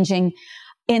not changing.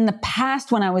 In the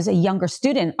past, when I was a younger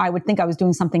student, I would think I was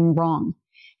doing something wrong.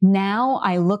 Now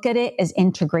I look at it as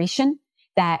integration,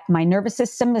 that my nervous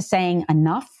system is saying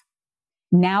enough.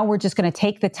 Now we're just going to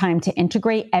take the time to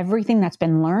integrate everything that's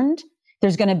been learned.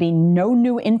 There's going to be no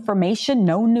new information,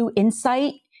 no new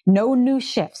insight, no new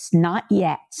shifts, not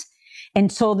yet.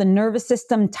 Until the nervous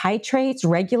system titrates,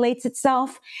 regulates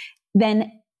itself,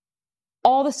 then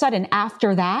all of a sudden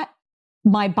after that,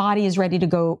 my body is ready to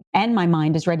go and my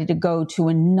mind is ready to go to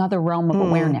another realm of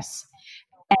awareness.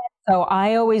 And so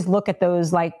I always look at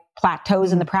those like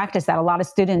plateaus in the practice that a lot of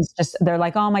students they're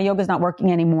like, oh, my yoga's not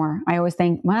working anymore. I always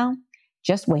think, well,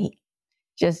 just wait.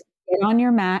 Just get on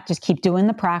your mat. Just keep doing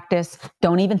the practice.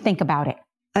 Don't even think about it.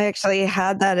 I actually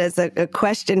had that as a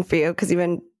question for you, because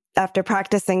even after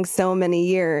practicing so many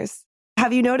years,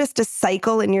 have you noticed a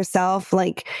cycle in yourself?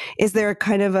 Like, is there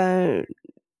kind of a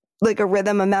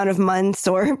rhythm amount of months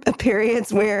or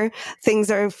periods where things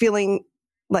are feeling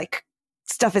like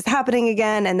stuff is happening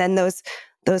again? And then those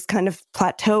kind of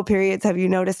plateau periods, have you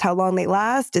noticed how long they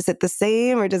last? Is it the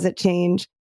same or does it change?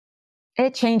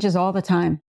 It changes all the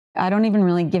time. I don't even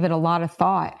really give it a lot of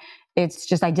thought. It's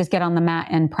just, I just get on the mat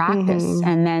and practice.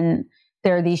 And then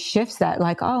there are these shifts that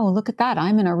like, oh, look at that.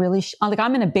 I'm in a really,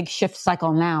 I'm in a big shift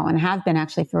cycle now and have been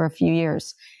actually for a few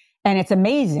years. And it's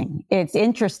amazing. It's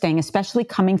interesting, especially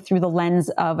coming through the lens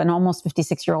of an almost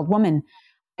 56-year-old woman.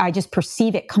 I just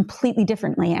perceive it completely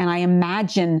differently. And I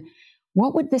imagine,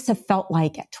 what would this have felt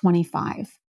like at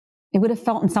 25? It would have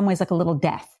felt in some ways like a little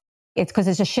death. It's because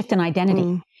it's a shift in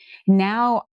identity.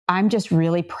 Now I'm just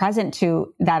really present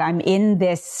to that. I'm in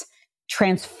this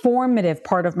transformative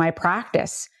part of my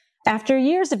practice after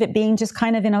years of it being just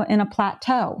kind of in a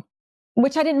plateau,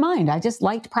 which I didn't mind. I just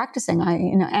liked practicing.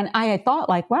 And I had thought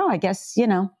like, wow, I guess,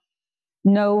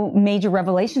 no major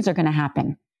revelations are going to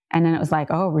happen. And then it was like,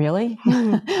 oh, really?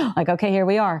 Like, okay, here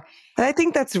we are. I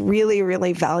think that's really,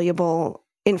 really valuable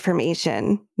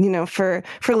information, for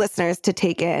listeners to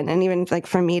take in, and even like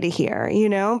for me to hear,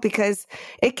 because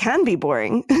it can be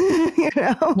boring,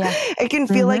 Yeah. It can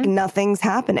feel like nothing's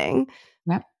happening.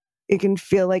 Yep. It can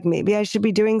feel like maybe I should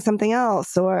be doing something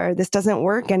else, or this doesn't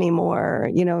work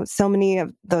anymore. So many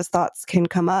of those thoughts can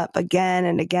come up again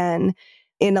and again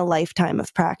in a lifetime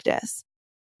of practice.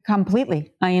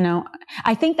 Completely.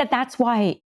 I think that's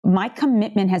why my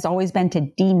commitment has always been to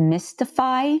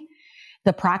demystify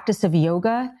the practice of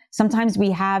yoga. Sometimes we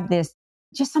have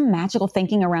just some magical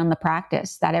thinking around the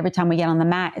practice that every time we get on the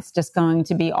mat, it's just going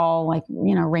to be all like,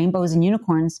 rainbows and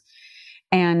unicorns.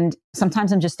 And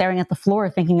sometimes I'm just staring at the floor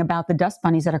thinking about the dust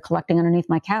bunnies that are collecting underneath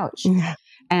my couch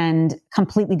and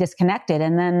completely disconnected.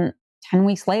 And then 10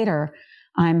 weeks later,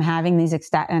 I'm having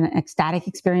an ecstatic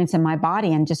experience in my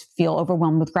body and just feel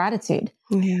overwhelmed with gratitude.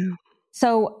 Yeah.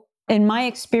 So in my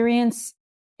experience,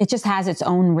 it just has its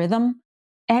own rhythm.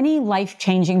 Any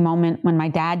life-changing moment, when my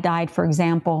dad died, for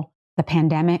example, the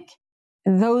pandemic,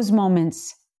 those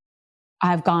moments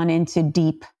I've gone into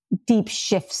deep, deep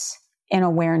shifts in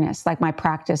awareness. Like my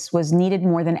practice was needed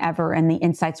more than ever and the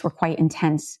insights were quite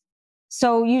intense.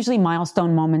 So usually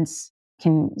milestone moments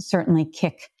can certainly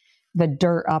kick the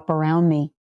dirt up around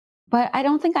me. But I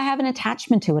don't think I have an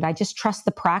attachment to it. I just trust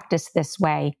the practice this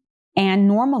way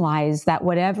and normalize that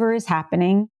whatever is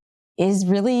happening is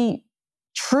really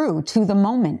true to the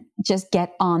moment. Just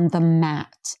get on the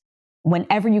mat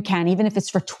whenever you can, even if it's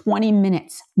for 20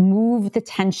 minutes, move the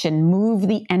tension, move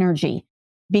the energy,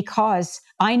 because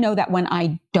I know that when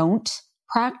I don't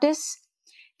practice,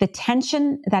 the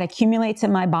tension that accumulates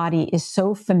in my body is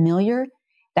so familiar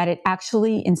that it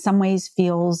actually in some ways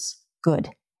feels good.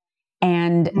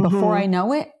 And before I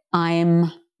know it,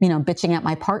 I'm, bitching at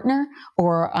my partner,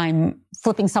 or I'm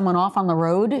flipping someone off on the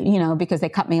road, because they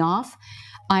cut me off.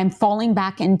 I'm falling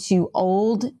back into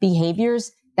old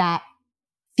behaviors that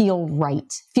feel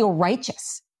right, feel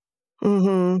righteous.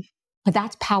 But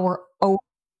that's power over,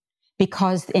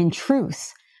 because in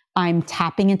truth, I'm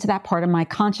tapping into that part of my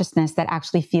consciousness that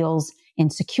actually feels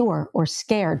insecure or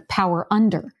scared, power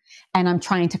under, and I'm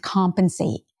trying to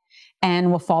compensate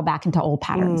and will fall back into old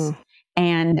patterns.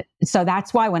 And so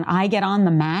that's why when I get on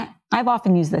the mat, I've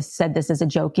often said this as a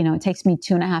joke. It takes me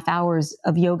 2.5 hours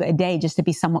of yoga a day just to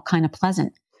be somewhat kind of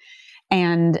pleasant.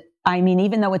 And I mean,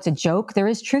 even though it's a joke, there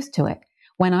is truth to it.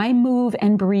 When I move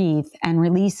and breathe and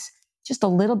release just a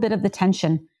little bit of the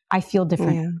tension, I feel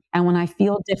different. Yeah. And when I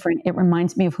feel different, it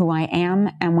reminds me of who I am.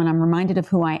 And when I'm reminded of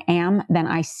who I am, then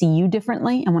I see you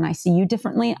differently. And when I see you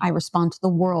differently, I respond to the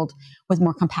world with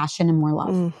more compassion and more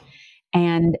love.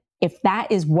 And if that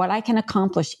is what I can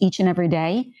accomplish each and every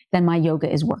day, then my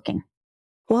yoga is working.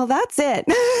 Well, that's it.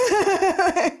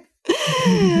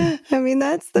 I mean,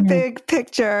 that's the big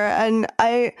picture. And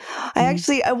I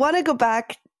want to go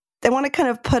back. I want to kind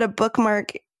of put a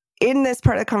bookmark in this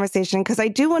part of the conversation, because I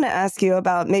do want to ask you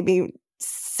about maybe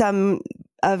some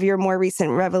of your more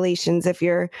recent revelations, if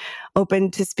you're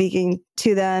open to speaking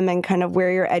to them, and kind of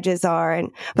where your edges are.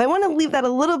 But I want to leave that a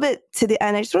little bit to the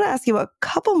end. I just want to ask you a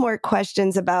couple more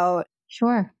questions about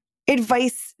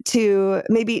advice to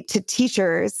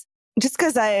teachers, just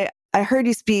because I heard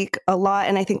you speak a lot,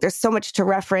 and I think there's so much to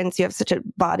reference. You have such a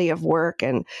body of work,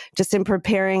 and just in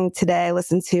preparing today, I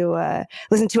listened to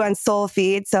on Soul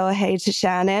Feed. So hey to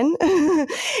Shannon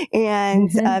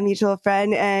and a mutual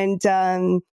friend,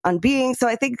 and on Being. So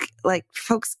I think, like,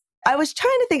 folks, I was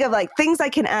trying to think of like things I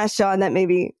can ask Seane that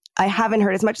maybe I haven't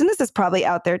heard as much, and this is probably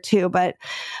out there too. But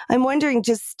I'm wondering,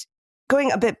 just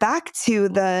going a bit back to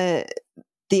the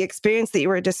experience that you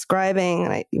were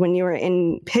describing when you were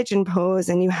in pigeon pose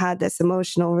and you had this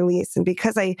emotional release. And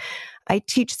because I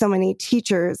teach so many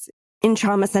teachers in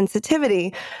trauma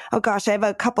sensitivity, oh gosh, I have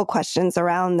a couple questions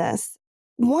around this.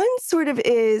 One sort of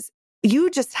is,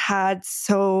 you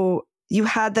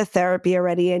had the therapy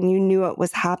already and you knew it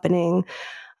was happening.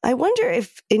 I wonder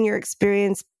if, in your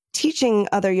experience teaching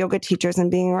other yoga teachers and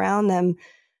being around them,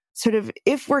 sort of,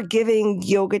 if we're giving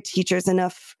yoga teachers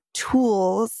enough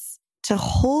tools to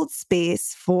hold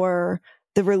space for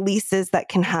the releases that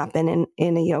can happen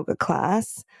in a yoga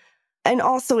class. And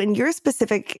also, in your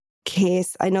specific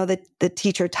case, I know that the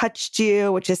teacher touched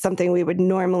you, which is something we would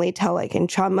normally tell, like in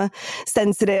trauma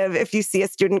sensitive, if you see a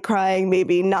student crying,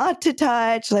 maybe not to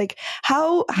touch. Like,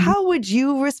 how would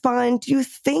you respond? Do you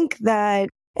think that,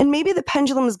 and maybe the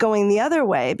pendulum is going the other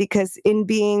way, because in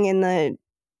being in the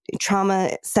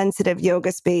trauma sensitive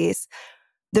yoga space,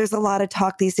 there's a lot of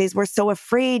talk these days. We're so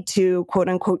afraid to, quote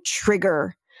unquote,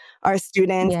 trigger our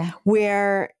students,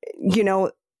 where,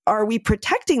 are we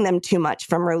protecting them too much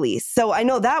from release? So I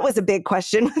know that was a big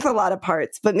question with a lot of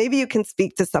parts, but maybe you can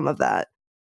speak to some of that.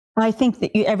 I think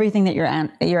that everything that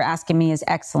you're asking me is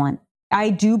excellent.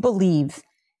 I do believe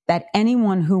that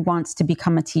anyone who wants to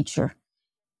become a teacher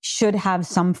should have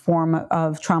some form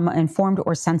of trauma-informed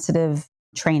or sensitive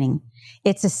training.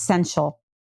 It's essential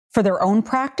for their own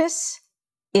practice.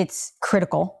 It's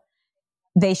critical.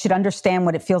 They should understand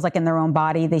what it feels like in their own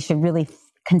body. They should really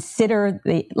consider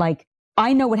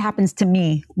I know what happens to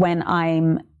me when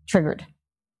I'm triggered.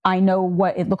 I know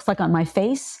what it looks like on my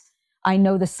face. I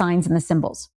know the signs and the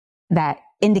symbols that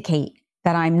indicate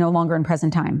that I'm no longer in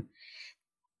present time.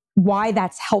 Why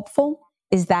that's helpful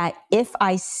is that if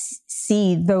I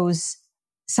see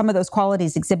some of those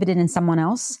qualities exhibited in someone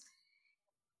else,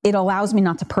 it allows me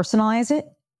not to personalize it.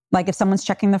 Like if someone's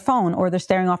checking their phone or they're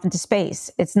staring off into space,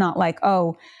 it's not like,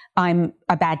 oh, I'm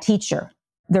a bad teacher.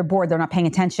 They're bored. They're not paying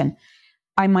attention.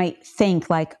 I might think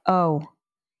like, oh,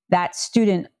 that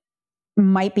student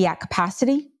might be at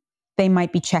capacity. They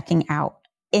might be checking out.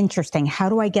 Interesting. How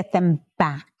do I get them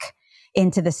back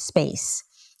into the space?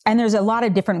 And there's a lot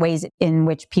of different ways in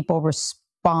which people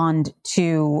respond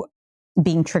to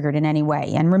being triggered in any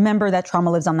way. And remember that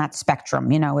trauma lives on that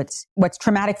spectrum. It's what's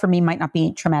traumatic for me might not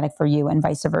be traumatic for you, and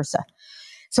vice versa.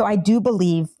 So I do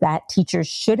believe that teachers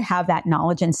should have that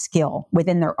knowledge and skill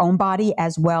within their own body,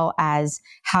 as well as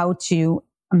how to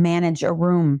manage a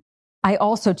room. I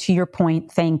also, to your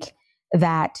point, think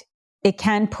that it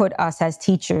can put us as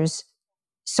teachers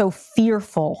so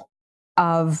fearful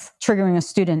of triggering a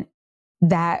student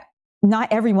that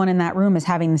not everyone in that room is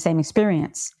having the same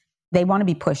experience. They want to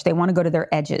be pushed. They want to go to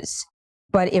their edges.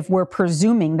 But if we're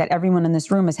presuming that everyone in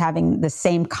this room is having the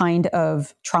same kind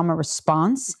of trauma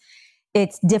response,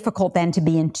 it's difficult then to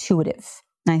be intuitive.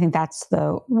 And I think that's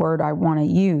the word I want to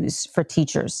use for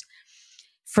teachers.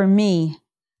 For me,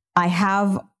 I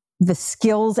have the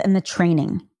skills and the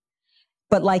training,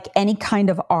 but like any kind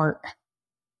of art,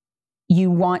 you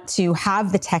want to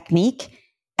have the technique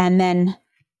and then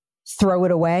throw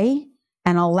it away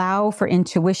and allow for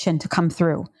intuition to come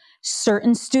through.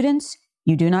 Certain students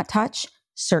you do not touch,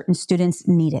 certain students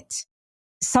need it.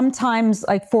 Sometimes,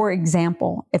 like for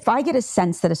example, if I get a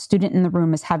sense that a student in the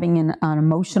room is having an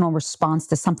emotional response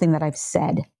to something that I've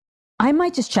said, I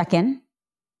might just check in.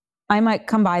 I might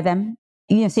come by them.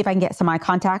 see if I can get some eye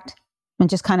contact and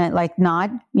just kind of like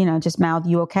nod, just mouth,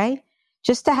 you okay?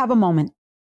 Just to have a moment.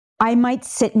 I might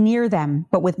sit near them,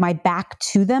 but with my back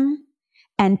to them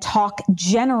and talk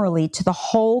generally to the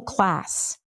whole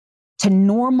class to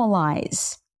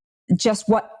normalize just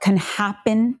what can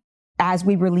happen as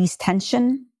we release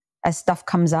tension, as stuff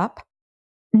comes up,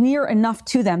 near enough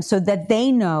to them so that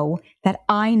they know that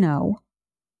I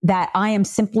am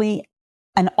simply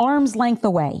an arm's length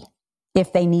away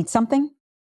if they need something,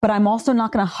 but I'm also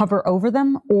not going to hover over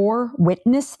them or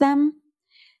witness them.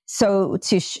 So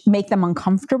to make them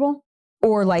uncomfortable,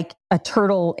 or like a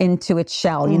turtle into its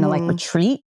shell, like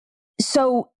retreat.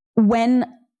 So when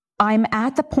I'm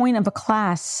at the point of a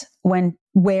class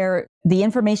where the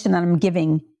information that I'm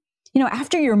giving,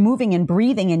 after you're moving and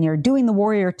breathing and you're doing the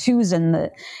warrior twos and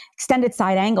the extended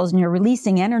side angles and you're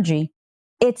releasing energy,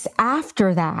 it's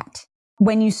after that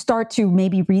when you start to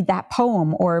maybe read that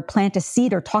poem or plant a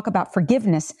seed or talk about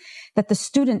forgiveness that the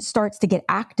student starts to get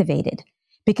activated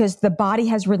because the body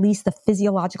has released the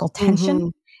physiological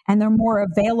tension and they're more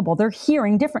available. They're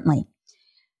hearing differently.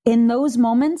 In those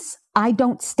moments, I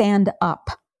don't stand up.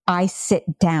 I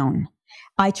sit down.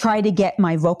 I try to get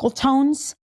my vocal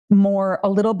tones a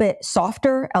little bit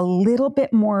softer, a little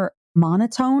bit more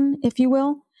monotone, if you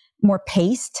will, more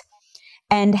paced,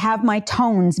 and have my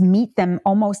tones meet them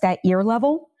almost at ear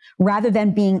level rather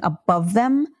than being above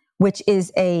them, which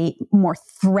is a more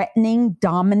threatening,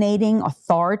 dominating,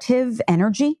 authoritative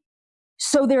energy.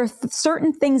 So there are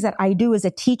certain things that I do as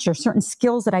a teacher, certain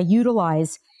skills that I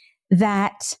utilize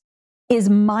that is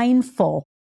mindful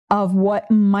of what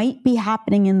might be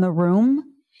happening in the room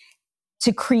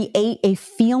to create a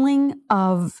feeling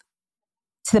of,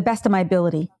 to the best of my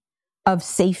ability, of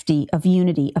safety, of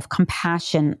unity, of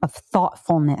compassion, of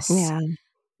thoughtfulness. Yeah.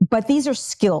 But these are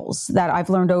skills that I've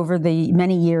learned over the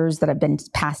many years that have been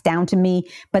passed down to me,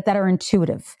 but that are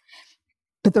intuitive.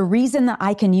 But the reason that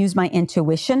I can use my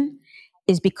intuition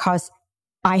is because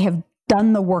I have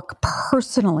done the work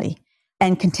personally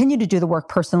and continue to do the work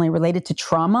personally related to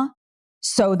trauma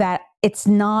so that it's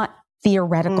not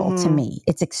theoretical to me.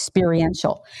 It's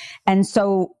experiential. And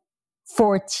so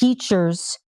for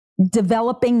teachers,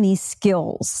 developing these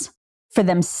skills for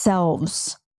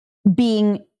themselves,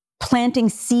 planting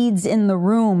seeds in the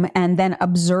room and then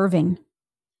observing,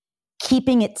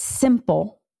 keeping it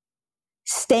simple,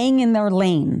 staying in their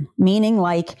lane, meaning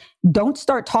like, don't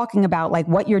start talking about like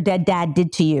what your dead dad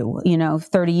did to you,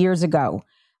 30 years ago,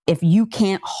 if you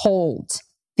can't hold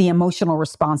the emotional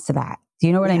response to that. Do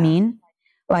you know what I mean?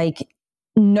 Like,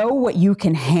 know what you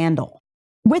can handle.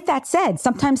 With that said,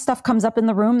 sometimes stuff comes up in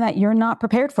the room that you're not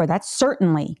prepared for. That's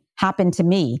certainly happened to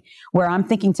me, where I'm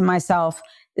thinking to myself,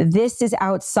 this is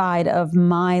outside of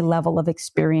my level of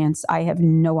experience. I have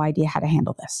no idea how to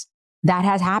handle this. That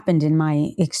has happened in my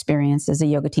experience as a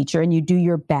yoga teacher, and you do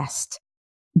your best.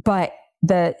 But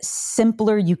the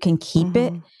simpler you can keep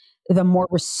it, the more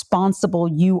responsible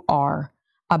you are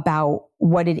about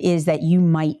what it is that you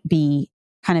might be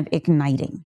kind of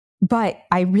igniting. But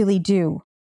I really do.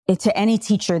 To any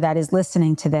teacher that is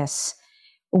listening to this,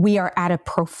 we are at a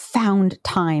profound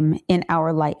time in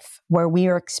our life where we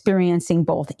are experiencing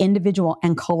both individual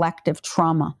and collective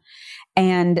trauma.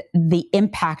 And the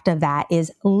impact of that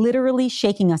is literally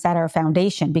shaking us at our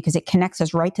foundation because it connects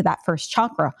us right to that first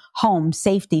chakra: home,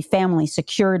 safety, family,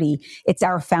 security. It's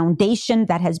our foundation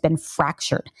that has been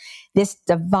fractured. This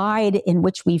divide in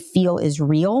which we feel is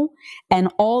real. And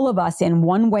all of us in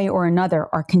one way or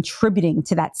another are contributing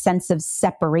to that sense of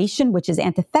separation, which is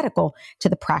antithetical to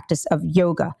the practice of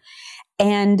yoga.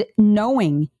 And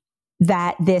knowing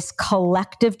that this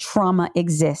collective trauma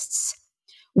exists,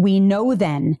 we know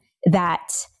then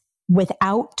that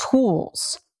without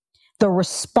tools, the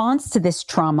response to this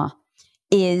trauma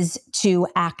is to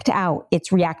act out. It's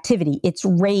reactivity, it's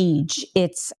rage,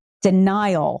 it's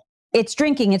denial, it's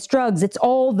drinking, it's drugs, it's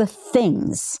all the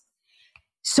things.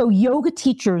 So yoga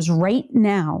teachers right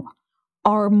now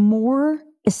are more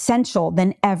essential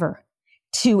than ever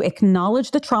to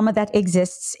acknowledge the trauma that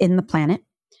exists in the planet,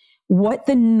 what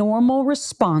the normal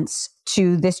response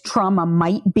to this trauma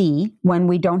might be when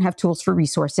we don't have tools for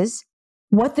resources,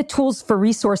 what the tools for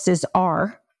resources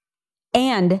are,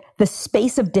 and the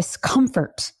space of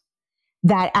discomfort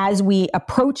that as we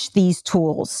approach these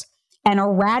tools and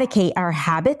eradicate our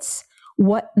habits,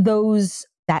 what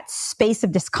that space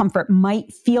of discomfort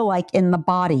might feel like in the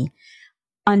body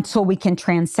until we can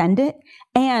transcend it,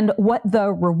 and what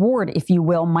the reward, if you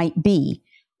will, might be,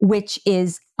 which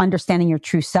is understanding your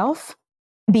true self,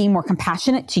 being more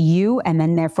compassionate to you and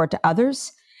then therefore to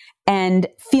others, and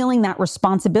feeling that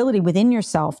responsibility within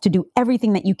yourself to do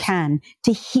everything that you can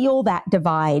to heal that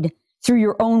divide through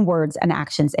your own words and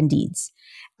actions and deeds.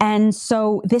 And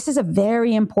so this is a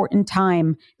very important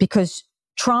time because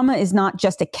trauma is not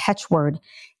just a catchword.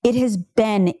 It has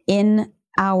been in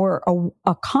our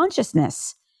a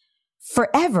consciousness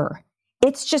forever.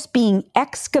 It's just being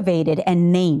excavated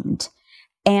and named.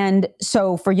 And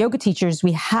so for yoga teachers,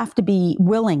 we have to be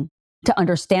willing to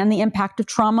understand the impact of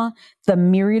trauma, the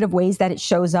myriad of ways that it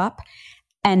shows up,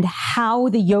 and how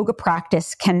the yoga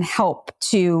practice can help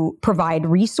to provide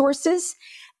resources,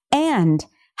 and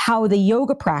how the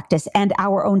yoga practice and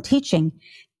our own teaching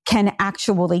can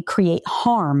actually create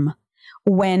harm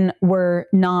when we're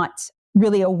not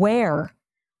really aware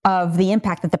of the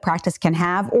impact that the practice can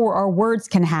have or our words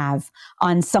can have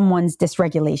on someone's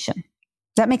dysregulation.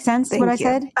 Does that make sense, Thank what I you.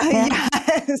 said? Yeah.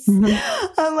 Yes.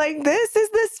 Mm-hmm. I'm like, this is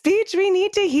the speech we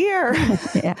need to hear.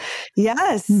 Yeah.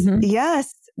 Yes. Mm-hmm.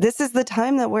 Yes. This is the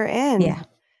time that we're in. Yeah.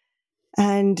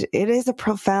 And it is a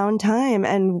profound time.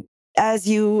 And as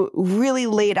you really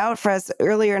laid out for us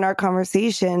earlier in our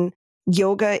conversation,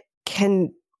 yoga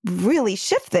can really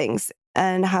shift things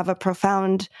and have a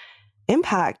profound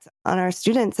impact on our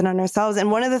students and on ourselves. And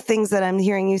one of the things that I'm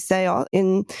hearing you say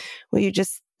in what you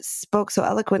just spoke so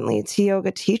eloquently to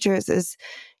yoga teachers is,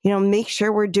 make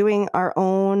sure we're doing our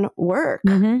own work,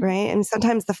 Mm-hmm. right? And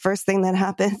sometimes the first thing that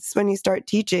happens when you start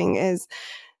teaching is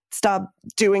stop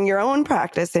doing your own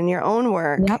practice and your own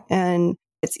work. Yep. And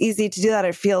it's easy to do that.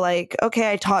 I feel like,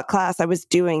 okay, I taught class, I was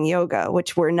doing yoga,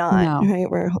 which we're not, No.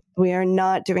 right? We are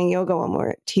not doing yoga when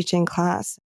we're teaching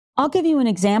class. I'll give you an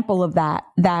example of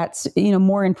that's,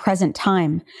 more in present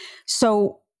time.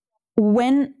 So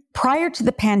prior to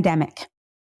the pandemic,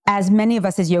 as many of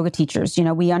us as yoga teachers,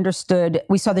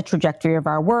 we saw the trajectory of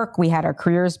our work. We had our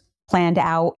careers planned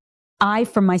out.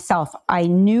 For myself, I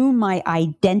knew my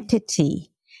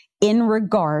identity in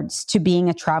regards to being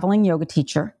a traveling yoga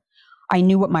teacher. I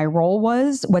knew what my role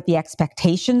was, what the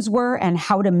expectations were, and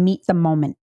how to meet the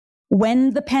moment.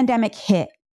 When the pandemic hit,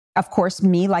 of course,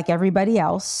 me, like everybody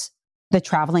else, the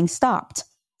traveling stopped.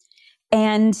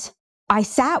 And I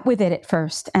sat with it at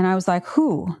first and I was like,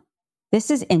 this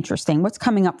is interesting. What's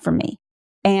coming up for me?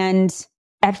 And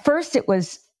at first it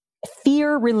was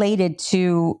fear related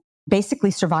to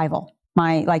basically survival,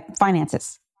 my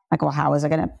finances. Like, well, how is I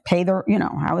going to pay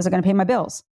how is I going to pay my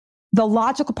bills? The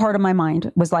logical part of my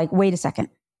mind was like, wait a second,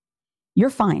 you're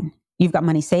fine. You've got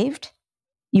money saved.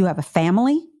 You have a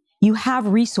family. You have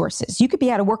resources. You could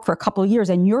be out of work for a couple of years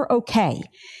and you're okay.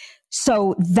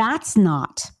 So that's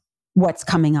not what's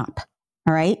coming up.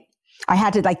 All right. I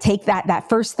had to take that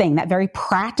first thing, that very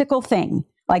practical thing,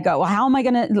 well, how am I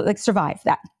going to survive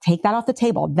that? Take that off the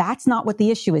table. That's not what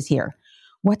the issue is here.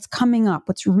 What's coming up?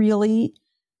 What's really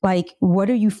what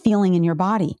are you feeling in your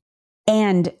body?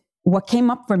 And what came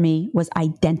up for me was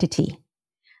identity.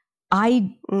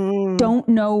 I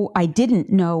didn't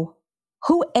know,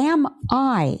 who am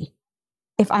I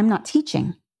if I'm not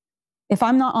teaching, if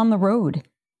I'm not on the road,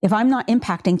 if I'm not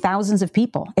impacting thousands of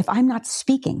people, if I'm not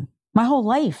speaking. My whole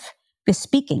life is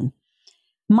speaking.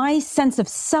 My sense of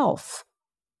self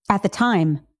at the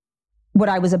time, what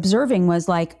I was observing was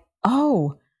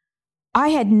I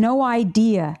had no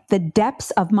idea the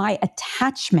depths of my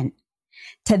attachment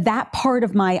to that part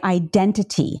of my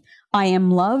identity. I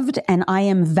am loved and I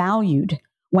am valued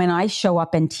when I show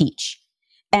up and teach.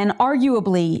 And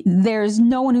arguably, there's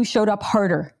no one who showed up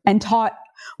harder and taught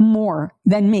more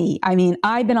than me. I mean,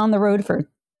 I've been on the road for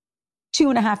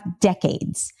 2.5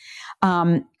 decades,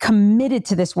 committed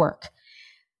to this work,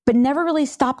 but never really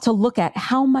stopped to look at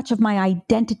how much of my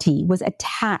identity was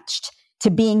attached to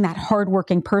being that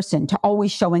hardworking person, to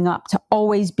always showing up, to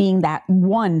always being that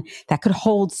one that could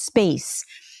hold space.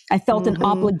 I felt an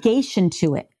obligation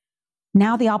to it.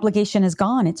 Now the obligation is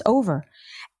gone. It's over.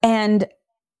 And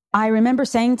I remember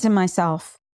saying to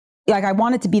myself, I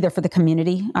wanted to be there for the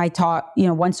community. I taught,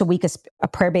 once a week, a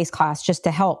prayer-based class just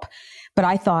to help. But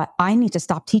I thought, I need to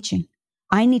stop teaching.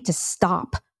 I need to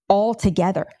stop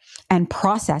altogether and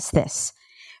process this,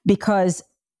 because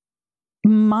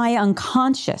my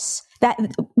unconscious, that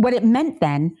what it meant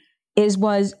then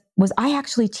was I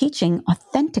actually teaching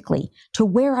authentically to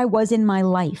where I was in my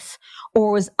life?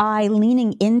 Or was I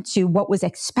leaning into what was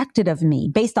expected of me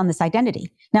based on this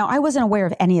identity? Now, I wasn't aware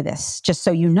of any of this, just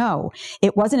so you know.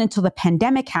 It wasn't until the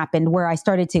pandemic happened where I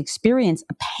started to experience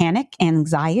a panic and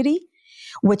anxiety,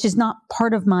 which is not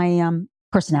part of my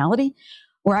personality,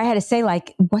 where I had to say,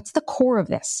 what's the core of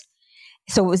this?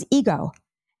 So it was ego.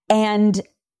 And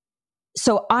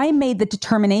so I made the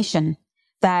determination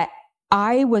that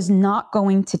I was not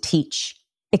going to teach,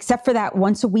 except for that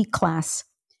once a week class,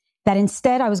 that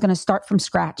instead I was going to start from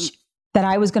scratch, that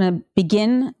I was going to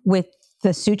begin with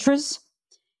the sutras.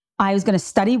 I was going to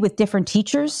study with different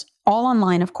teachers, all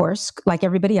online, of course, like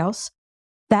everybody else,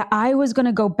 that I was going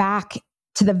to go back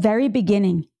to the very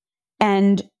beginning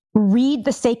and read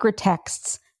the sacred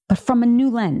texts, but from a new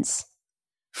lens,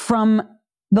 from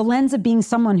the lens of being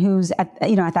someone who's at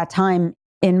that time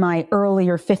in my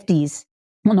earlier 50s,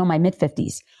 my mid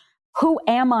 50s. Who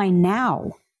am I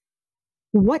now?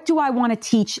 What do I want to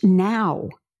teach now?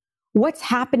 What's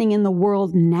happening in the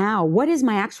world now? What is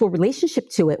my actual relationship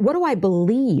to it? What do I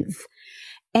believe?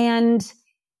 And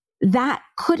that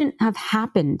couldn't have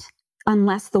happened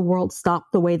unless the world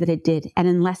stopped the way that it did. And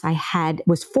unless I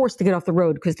was forced to get off the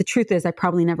road, because the truth is I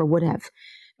probably never would have,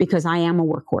 because I am a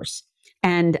workhorse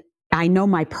and I know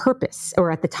my purpose,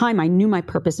 or at the time I knew my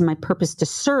purpose, and my purpose to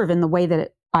serve in the way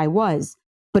that I was,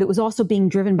 but it was also being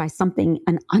driven by something,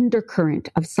 an undercurrent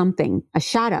of something, a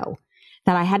shadow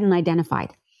that I hadn't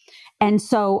identified. And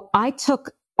so I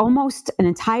took almost an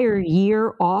entire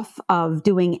year off of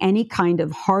doing any kind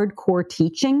of hardcore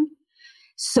teaching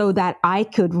so that I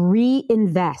could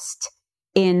reinvest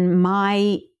in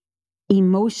my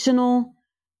emotional,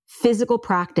 physical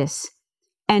practice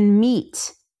and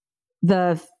meet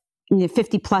the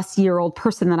 50 plus year old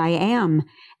person that I am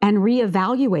and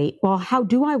reevaluate, well, how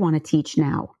do I want to teach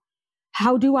now?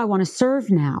 How do I want to serve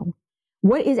now?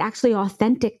 What is actually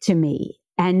authentic to me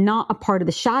and not a part of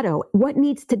the shadow? What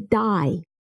needs to die?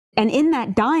 And in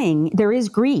that dying, there is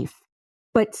grief,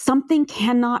 but something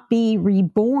cannot be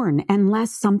reborn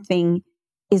unless something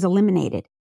is eliminated.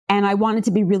 And I wanted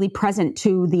to be really present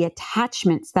to the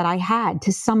attachments that I had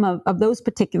to some of those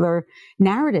particular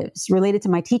narratives related to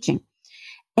my teaching.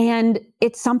 And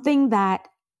it's something that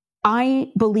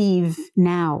I believe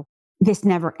now, this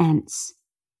never ends.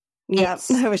 Yeah,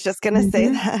 I was just going to say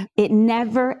that. It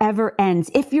never, ever ends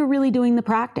if you're really doing the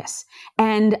practice.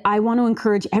 And I want to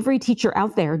encourage every teacher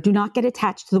out there, do not get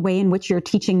attached to the way in which you're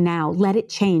teaching now. Let it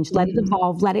change, let it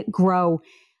evolve, let it grow.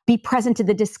 Be present to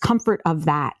the discomfort of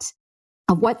that,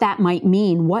 of what that might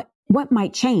mean, what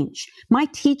might change. My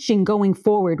teaching going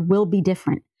forward will be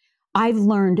different. I've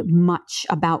learned much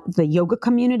about the yoga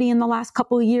community in the last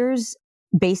couple of years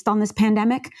based on this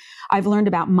pandemic. I've learned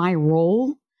about my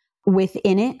role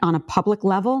within it on a public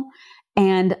level.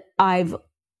 And I've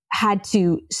had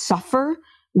to suffer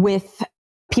with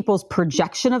people's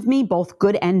projection of me, both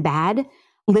good and bad,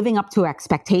 living up to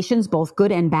expectations, both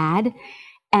good and bad,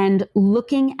 and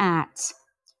looking at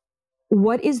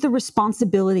what is the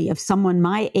responsibility of someone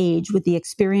my age with the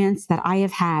experience that I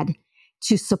have had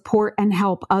to support and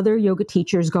help other yoga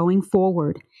teachers going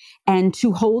forward, and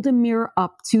to hold a mirror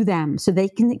up to them so they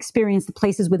can experience the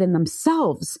places within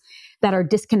themselves that are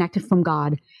disconnected from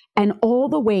God, and all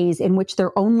the ways in which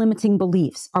their own limiting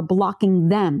beliefs are blocking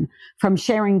them from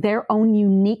sharing their own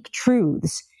unique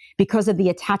truths because of the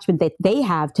attachment that they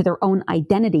have to their own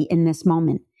identity in this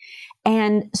moment.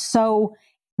 And so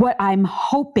what I'm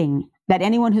hoping that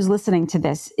anyone who's listening to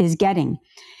this is getting,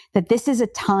 that this is a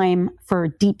time for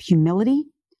deep humility,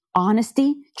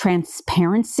 honesty,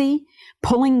 transparency,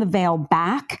 pulling the veil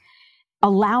back,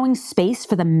 allowing space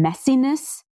for the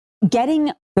messiness,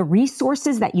 getting the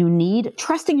resources that you need,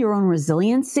 trusting your own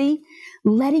resiliency,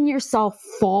 letting yourself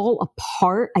fall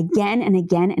apart again and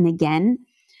again and again,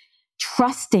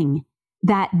 trusting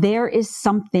that there is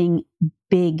something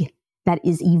big that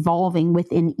is evolving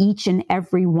within each and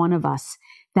every one of us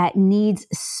that needs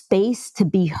space to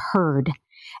be heard.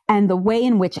 And the way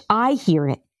in which I hear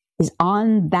it is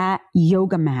on that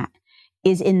yoga mat,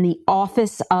 is in the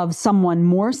office of someone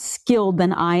more skilled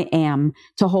than I am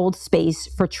to hold space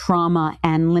for trauma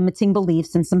and limiting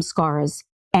beliefs and some scars,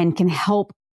 and can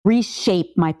help reshape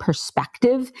my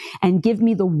perspective and give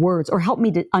me the words, or help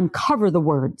me to uncover the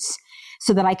words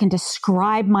so that I can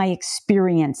describe my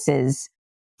experiences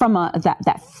from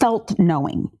that felt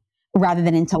knowing rather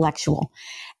than intellectual.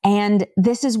 And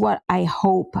this is what I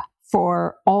hope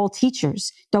for all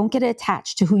teachers. Don't get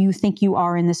attached to who you think you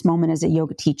are in this moment as a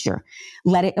yoga teacher.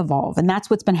 Let it evolve. And that's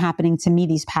what's been happening to me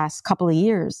these past couple of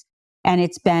years. And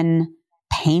it's been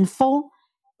painful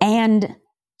and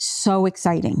so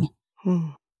exciting.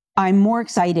 I'm more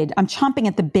excited. I'm chomping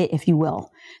at the bit, if you will,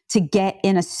 to get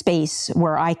in a space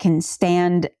where I can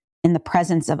stand in the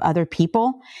presence of other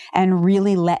people and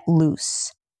really let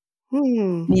loose.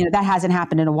 That hasn't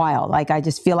happened in a while. Like, I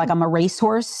just feel like I'm a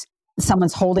racehorse.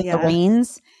 Someone's holding the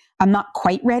reins. I'm not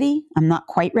quite ready.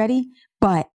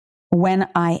 But when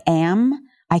I am,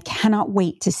 I cannot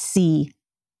wait to see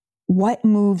what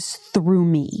moves through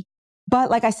me. But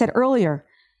like I said earlier,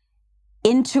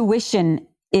 intuition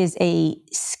is a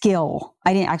skill.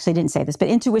 I didn't say this, but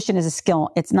intuition is a skill.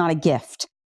 It's not a gift.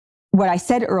 What I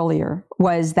said earlier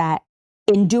was that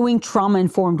in doing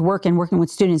trauma-informed work and working with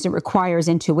students, it requires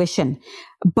intuition,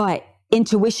 but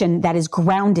intuition that is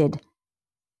grounded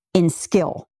in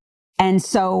skill. And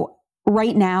so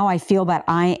right now, I feel that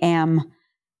I am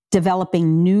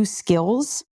developing new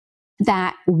skills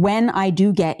that when I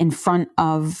do get in front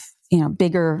of,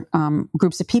 bigger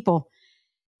groups of people,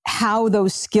 how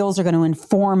those skills are going to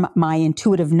inform my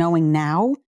intuitive knowing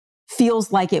now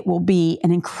feels like it will be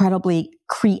an incredibly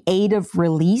creative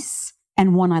release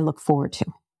and one I look forward to.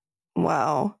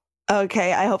 Wow.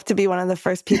 Okay. I hope to be one of the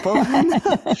first people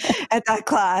at that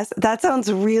class. That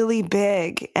sounds really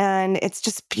big. And it's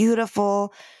just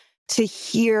beautiful to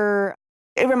hear.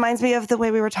 It reminds me of the way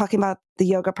we were talking about the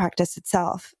yoga practice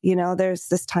itself. There's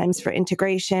this times for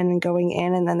integration and going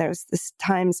in, and then there's this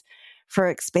times for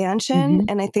expansion. Mm-hmm.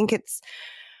 And I think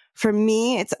for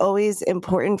me, it's always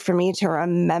important for me to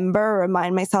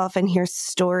remind myself and hear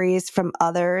stories from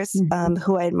others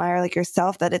who I admire, like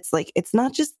yourself, that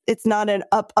it's not an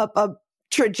up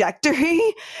trajectory.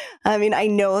 I mean, I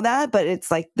know that, but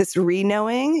it's like this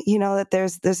re-knowing, that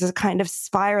there's a kind of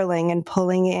spiraling and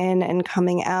pulling in and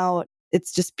coming out.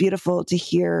 It's just beautiful to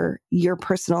hear your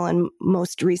personal and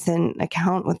most recent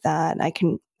account with that.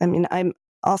 I'm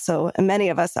also, and many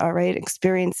of us are, right,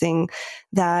 experiencing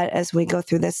that as we go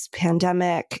through this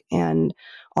pandemic, and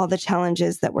all the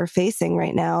challenges that we're facing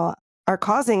right now are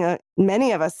causing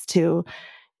many of us to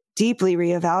deeply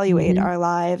reevaluate our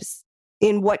lives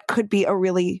in what could be a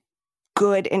really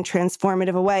good and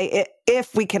transformative way,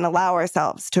 if we can allow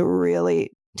ourselves to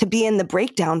be in the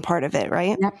breakdown part of it,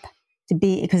 right? Yep.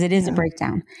 Because it is a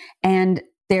breakdown. And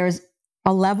there's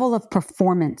a level of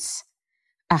performance,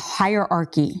 a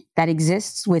hierarchy that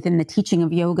exists within the teaching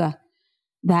of yoga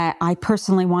that I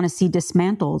personally want to see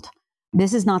dismantled.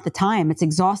 This is not the time. It's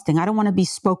exhausting. I don't want to be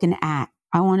spoken at.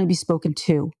 I want to be spoken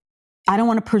to. I don't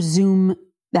want to presume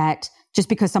that just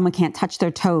because someone can't touch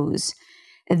their toes,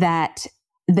 that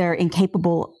they're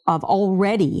incapable of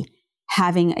already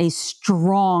having a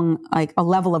strong, a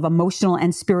level of emotional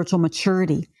and spiritual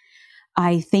maturity.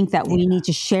 I think that we need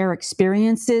to share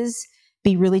experiences,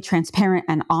 be really transparent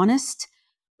and honest,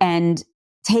 and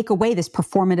take away this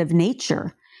performative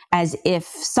nature as if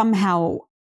somehow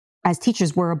as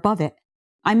teachers we're above it.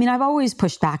 I mean, I've always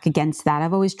pushed back against that.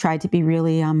 I've always tried to be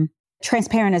really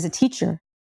transparent as a teacher.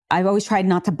 I've always tried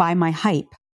not to buy my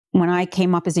hype. When I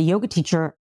came up as a yoga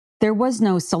teacher, there was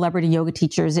no celebrity yoga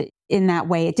teachers in that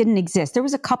way. It didn't exist. There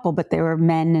was a couple, but they were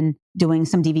men and doing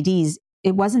some DVDs.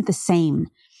 It wasn't the same.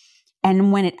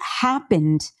 And when it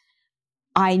happened,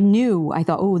 I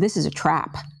thought, oh, this is a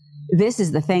trap. This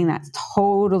is the thing that's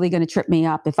totally going to trip me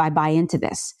up if I buy into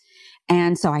this.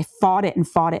 And so I fought it and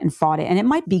fought it and fought it. And it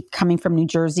might be coming from New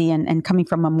Jersey and coming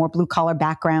from a more blue collar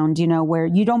background, where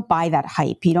you don't buy that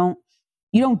hype. You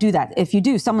don't do that. If you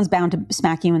do, someone's bound to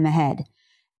smack you in the head.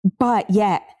 But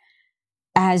yet,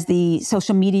 as the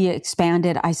social media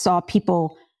expanded, I saw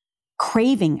people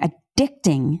craving,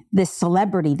 addicting this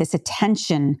celebrity, this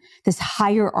attention, this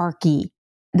hierarchy,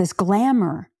 this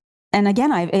glamour. And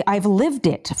again, I've lived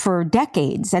it for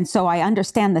decades. And so I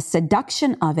understand the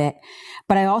seduction of it,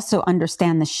 but I also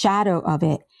understand the shadow of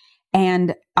it.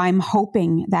 And I'm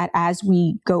hoping that as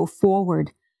we go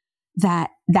forward, that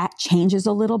changes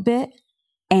a little bit.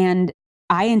 And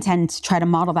I intend to try to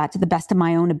model that to the best of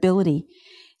my own ability,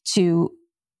 to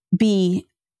be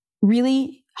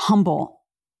really humble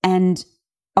and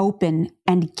open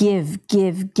and give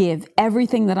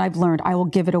everything that I've learned. I will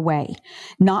give it away,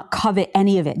 not covet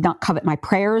any of it, not covet my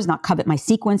prayers, not covet my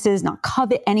sequences, not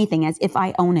covet anything as if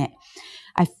I own it.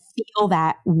 I feel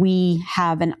that we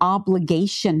have an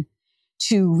obligation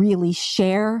to really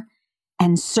share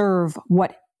and serve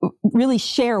what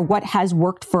has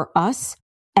worked for us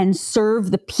and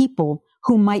serve the people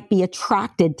who might be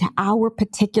attracted to our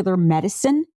particular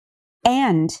medicine,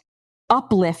 and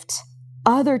uplift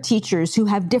other teachers who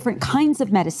have different kinds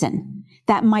of medicine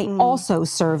that might also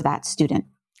serve that student.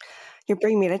 You're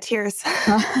bringing me to tears.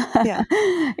 Yeah.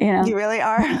 You really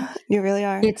are. You really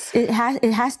are. It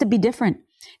has to be different.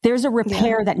 There's a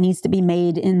repair that needs to be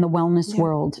made in the wellness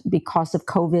world because of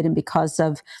COVID and because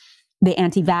of the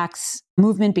anti-vax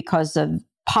movement, because of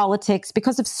politics,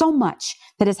 because of so much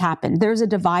that has happened. There's a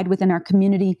divide within our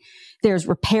community. There's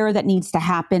repair that needs to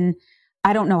happen.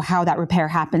 I don't know how that repair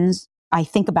happens. I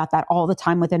think about that all the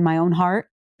time within my own heart,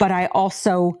 but I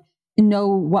also know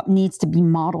what needs to be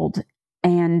modeled.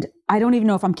 And I don't even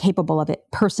know if I'm capable of it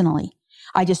personally.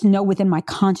 I just know within my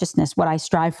consciousness what I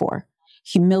strive for: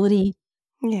 humility,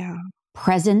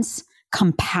 presence,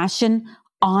 compassion,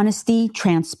 honesty,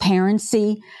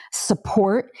 transparency,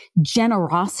 support,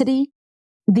 generosity.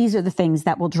 These are the things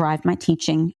that will drive my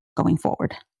teaching going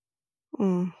forward.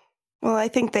 Well, I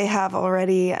think they have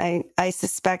already. I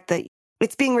suspect that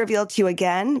it's being revealed to you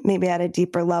again, maybe at a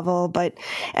deeper level,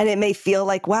 and it may feel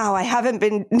like, wow, I haven't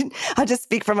been, I'll just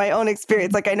speak from my own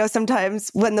experience. Like I know sometimes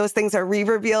when those things are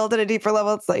re-revealed at a deeper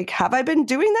level, it's like, have I been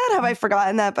doing that? Have I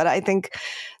forgotten that? But I think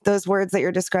those words that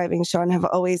you're describing, Sean, have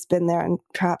always been there, and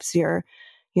perhaps you're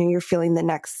feeling the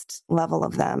next level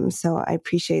of them. So I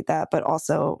appreciate that, but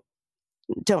also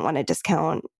don't want to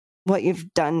discount what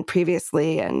you've done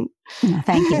previously. And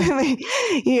thank you.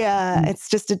 Yeah, it's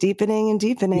just a deepening and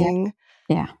deepening.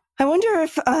 Yeah. I wonder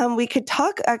if we could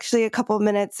talk actually a couple of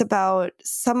minutes about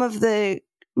some of the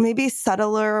maybe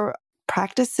subtler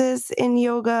practices in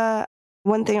yoga.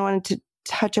 One thing I wanted to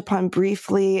touch upon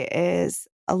briefly is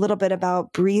a little bit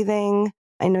about breathing.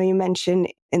 I know you mentioned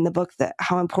in the book that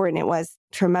how important it was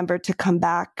to remember to come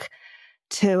back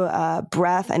to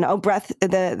breath. And breath,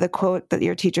 the quote that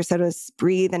your teacher said was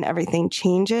breathe and everything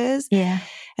changes. Yeah.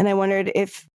 And I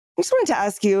just wanted to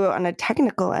ask you on a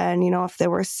technical end, if there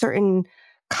were certain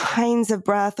kinds of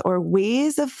breath or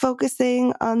ways of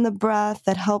focusing on the breath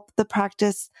that help the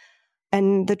practice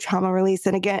and the trauma release.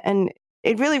 And again, and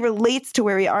it really relates to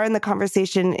where we are in the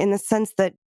conversation in the sense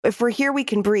that if we're here, we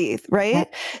can breathe, right?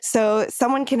 Yep. So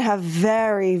someone can have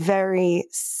very, very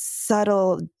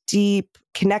subtle, deep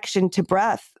connection to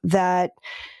breath that,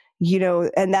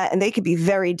 and they could be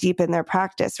very deep in their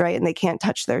practice, right? And they can't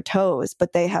touch their toes,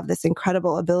 but they have this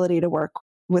incredible ability to work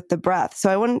with the breath. So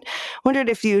I wondered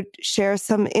if you'd share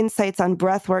some insights on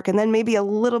breath work, and then maybe a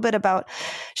little bit about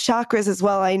chakras as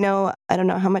well. I don't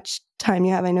know how much time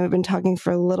you have. I know we've been talking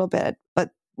for a little bit, but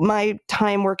my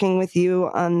time working with you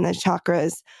on the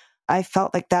chakras, I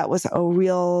felt like that was a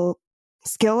real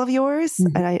skill of yours.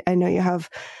 Mm-hmm. And I know you have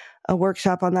a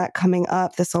workshop on that coming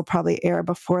up. This will probably air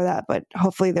before that, but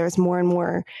hopefully there's more and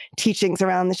more teachings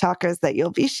around the chakras that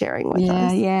you'll be sharing with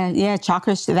us. Yeah.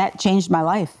 Chakras, that changed my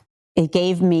life. It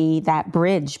gave me that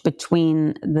bridge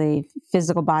between the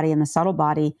physical body and the subtle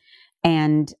body,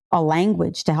 and a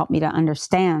language to help me to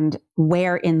understand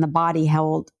where in the body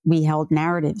we held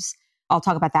narratives. I'll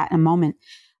talk about that in a moment.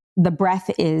 The breath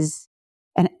is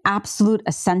an absolute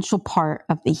essential part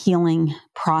of the healing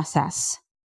process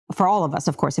for all of us,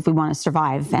 of course, if we want to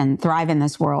survive and thrive in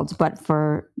this world. But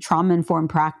for trauma-informed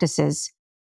practices,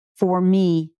 for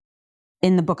me,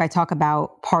 in the book, I talk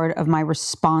about part of my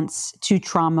response to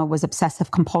trauma was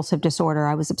obsessive compulsive disorder.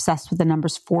 I was obsessed with the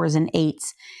numbers 4s and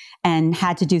 8s and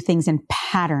had to do things in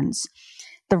patterns.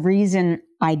 The reason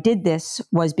I did this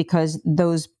was because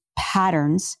those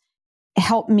patterns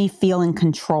helped me feel in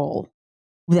control.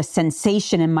 The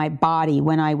sensation in my body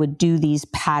when I would do these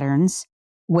patterns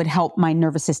would help my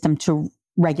nervous system to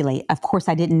regulate. Of course,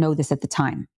 I didn't know this at the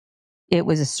time. It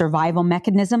was a survival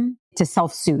mechanism to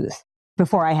self-soothe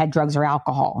before I had drugs or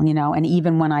alcohol, and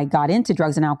even when I got into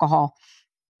drugs and alcohol,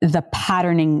 the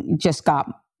patterning just got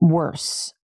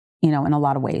worse, in a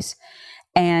lot of ways.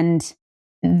 And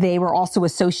they were also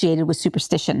associated with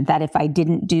superstition that if I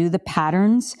didn't do the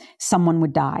patterns, someone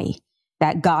would die,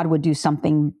 that God would do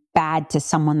something bad to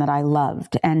someone that I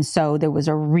loved. And so there was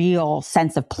a real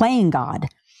sense of playing God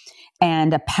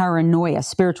and a paranoia,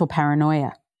 spiritual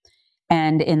paranoia.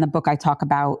 And in the book, I talk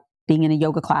about being in a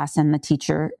yoga class and the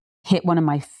teacher hit one of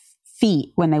my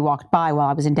feet when they walked by while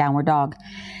I was in downward dog.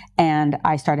 And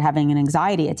I started having an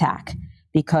anxiety attack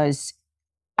because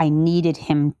I needed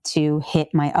him to hit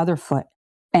my other foot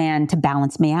and to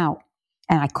balance me out.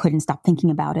 And I couldn't stop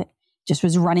thinking about it. Just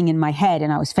was running in my head,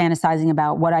 and I was fantasizing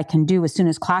about what I can do as soon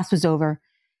as class was over.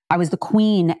 I was the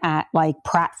queen at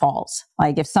pratfalls.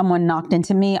 If someone knocked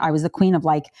into me, I was the queen of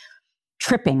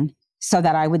tripping so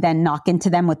that I would then knock into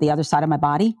them with the other side of my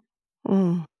body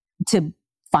to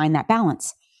find that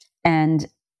balance. And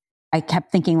I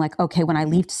kept thinking okay, when I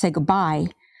leave to say goodbye,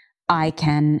 I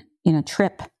can,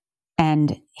 trip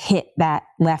and hit that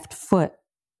left foot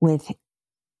with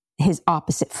his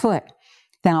opposite foot.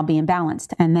 Then I'll be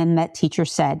imbalanced. And then that teacher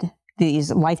said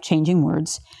these life-changing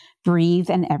words, breathe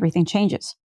and everything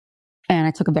changes. And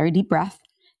I took a very deep breath.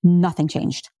 Nothing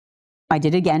changed. I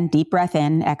did it again, deep breath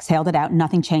in, exhaled it out,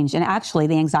 nothing changed. And actually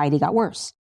the anxiety got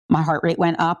worse. My heart rate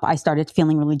went up. I started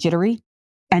feeling really jittery.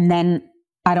 And then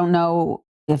I don't know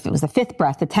if it was the 5th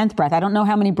breath, the 10th breath. I don't know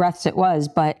how many breaths it was,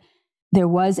 but there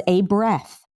was a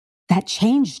breath that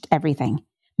changed everything.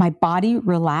 My body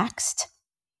relaxed.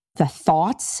 The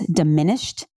thoughts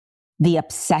diminished. The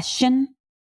obsession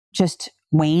just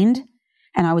waned.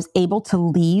 And I was able to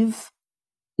leave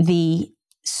the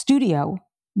studio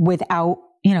without,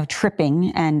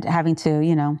 tripping and having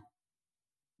to,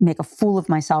 make a fool of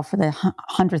myself for the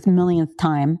 100th millionth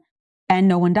time. And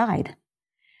no one died.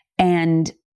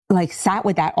 And sat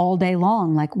with that all day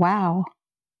long, wow,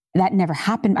 that never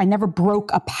happened. I never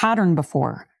broke a pattern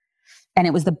before. And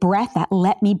it was the breath that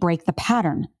let me break the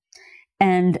pattern.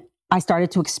 And I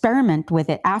started to experiment with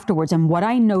it afterwards. And what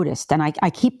I noticed, and I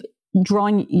keep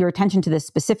drawing your attention to this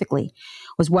specifically,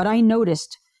 was what I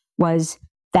noticed was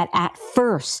that at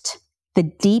first, the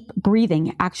deep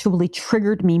breathing actually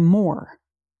triggered me more.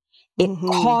 It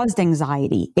caused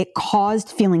anxiety. It caused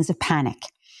feelings of panic.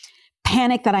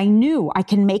 Panic that I knew I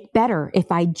can make better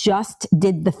if I just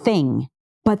did the thing.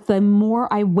 But the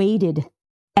more I waited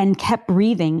and kept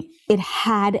breathing, it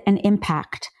had an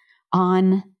impact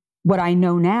on what I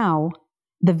know now,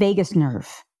 the vagus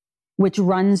nerve, which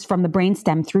runs from the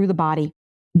brainstem through the body.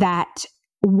 That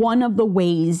one of the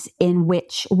ways in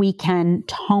which we can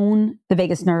tone the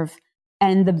vagus nerve,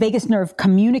 and the vagus nerve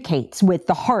communicates with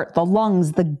the heart, the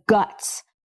lungs, the guts,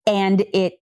 and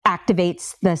it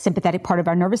activates the sympathetic part of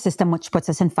our nervous system, which puts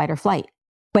us in fight or flight.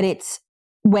 But it's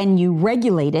when you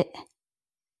regulate it,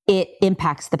 it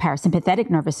impacts the parasympathetic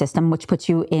nervous system, which puts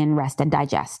you in rest and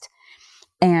digest.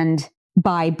 And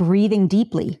by breathing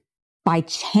deeply, by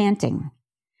chanting,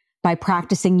 by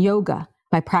practicing yoga,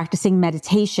 by practicing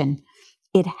meditation,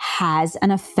 it has an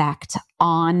effect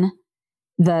on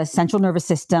the central nervous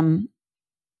system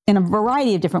in a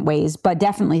variety of different ways, but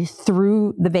definitely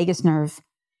through the vagus nerve.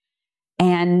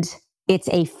 And it's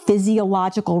a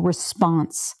physiological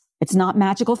response. It's not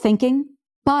magical thinking,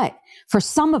 but for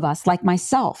some of us, like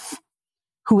myself,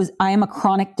 I am a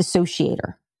chronic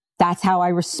dissociator. That's how I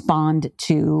respond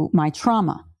to my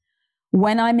trauma.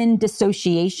 When I'm in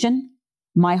dissociation,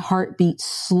 my heartbeat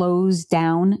slows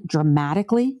down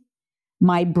dramatically.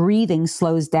 My breathing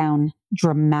slows down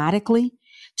dramatically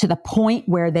to the point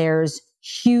where there's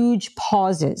huge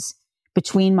pauses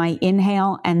between my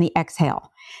inhale and the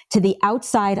exhale. To the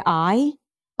outside eye,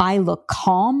 I look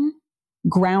calm,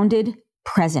 grounded,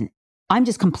 present. I'm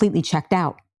just completely checked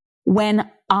out. When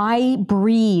I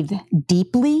breathe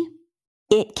deeply,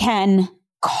 it can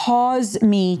cause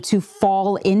me to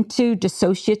fall into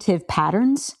dissociative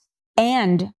patterns.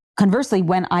 And conversely,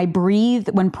 when I breathe,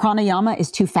 when pranayama is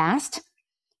too fast,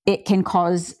 it can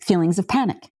cause feelings of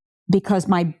panic because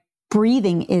my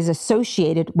breathing is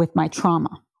associated with my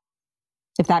trauma,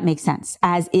 if that makes sense,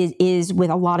 as is with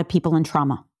a lot of people in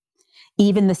trauma.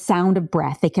 Even the sound of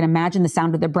breath, they can imagine the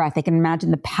sound of their breath. They can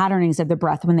imagine the patternings of their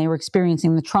breath when they were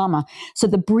experiencing the trauma. So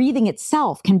the breathing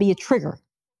itself can be a trigger.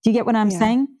 Do you get what I'm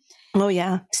saying? Oh,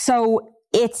 yeah. So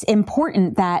it's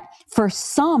important that for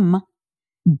some,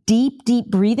 deep, deep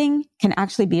breathing can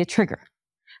actually be a trigger.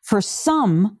 For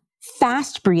some,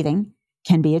 fast breathing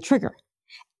can be a trigger.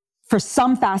 For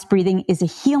some, fast breathing is a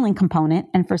healing component,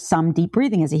 and for some, deep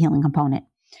breathing is a healing component.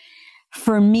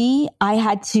 For me, I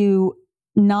had to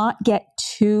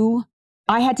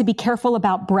be careful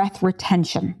about breath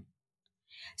retention.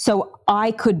 So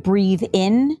I could breathe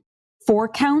in 4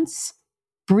 counts,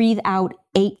 breathe out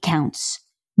 8 counts,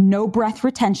 no breath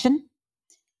retention,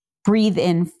 breathe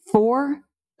in 4,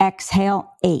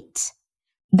 exhale 8.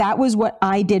 That was what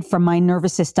I did for my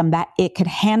nervous system, that it could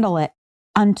handle it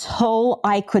until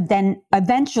I could then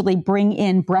eventually bring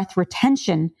in breath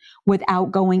retention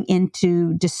without going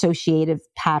into dissociative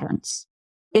patterns.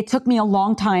 It took me a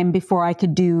long time before I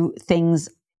could do things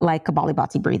like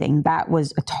Kapalabhati breathing. That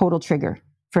was a total trigger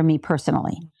for me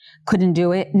personally. Couldn't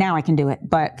do it. Now I can do it,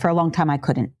 but for a long time I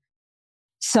couldn't.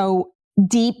 So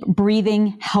deep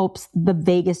breathing helps the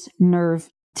vagus nerve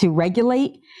to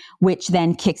regulate, which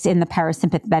then kicks in the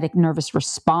parasympathetic nervous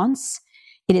response.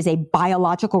 It is a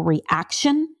biological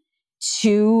reaction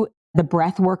to the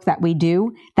breath work that we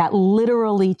do that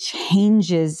literally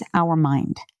changes our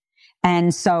mind.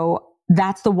 And so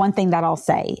that's the one thing that I'll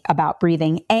say about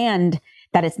breathing, and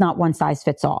that it's not one size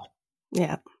fits all.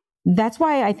 Yeah. That's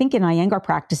why I think in Iyengar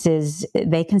practices,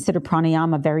 they consider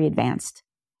pranayama very advanced.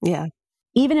 Yeah.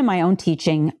 Even in my own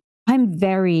teaching, I'm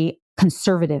very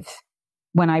conservative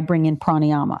when I bring in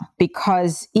pranayama,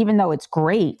 because even though it's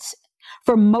great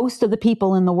for most of the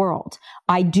people in the world,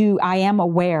 I am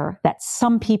aware that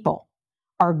some people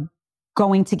are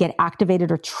going to get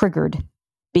activated or triggered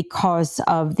because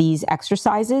of these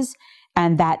exercises,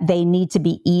 and that they need to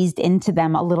be eased into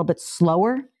them a little bit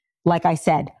slower. Like I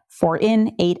said, 4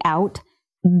 in, 8 out,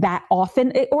 that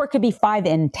often, or it could be 5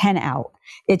 in, 10 out.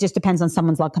 It just depends on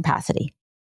someone's lung capacity.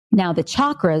 Now, the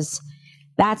chakras,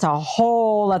 that's a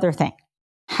whole other thing.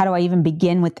 How do I even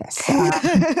begin with this?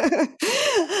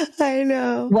 I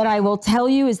know. What I will tell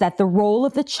you is that the role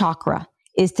of the chakra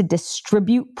is to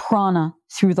distribute prana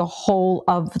through the whole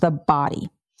of the body.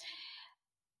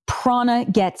 Prana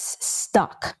gets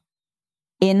stuck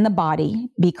in the body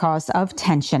because of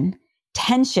tension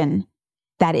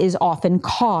that is often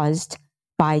caused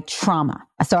by trauma.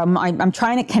 So I'm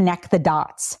trying to connect the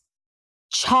dots.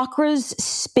 Chakras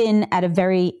spin at a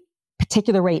very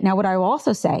particular rate. Now, what I will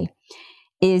also say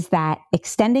is that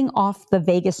extending off the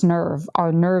vagus nerve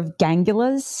are nerve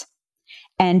ganglias,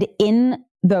 and in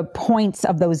the points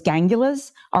of those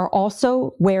ganglias are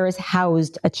also where is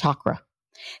housed a chakra.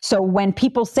 So when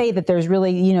people say that there's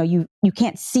really, you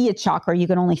can't see a chakra, you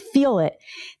can only feel it,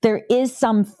 there is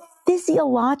some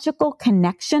physiological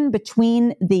connection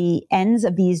between the ends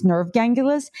of these nerve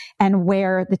ganglias and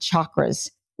where the chakras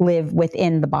live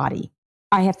within the body.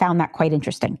 I have found that quite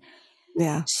interesting.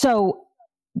 Yeah. So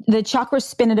the chakras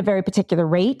spin at a very particular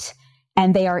rate,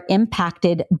 and they are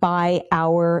impacted by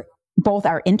both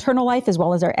our internal life as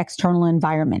well as our external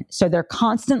environment. So they're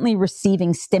constantly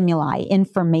receiving stimuli,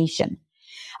 information.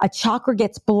 A chakra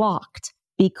gets blocked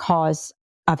because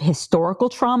of historical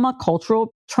trauma,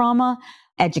 cultural trauma,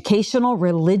 educational,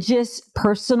 religious,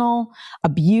 personal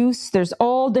abuse. There's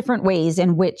all different ways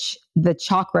in which the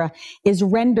chakra is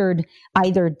rendered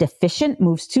either deficient,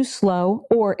 moves too slow,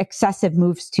 or excessive,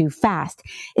 moves too fast.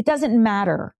 It doesn't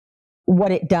matter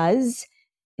what it does.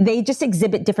 They just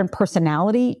exhibit different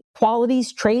personality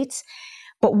qualities, traits.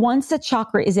 But once a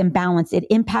chakra is imbalanced, it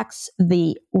impacts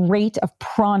the rate of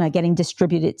prana getting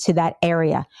distributed to that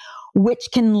area, which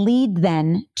can lead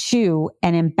then to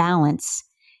an imbalance.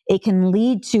 It can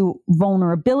lead to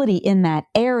vulnerability in that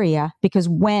area because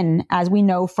as we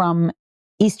know from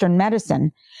Eastern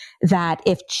medicine, that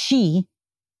if chi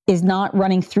is not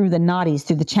running through the nadis,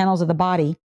 through the channels of the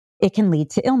body, it can lead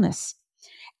to illness.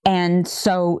 And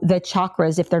so the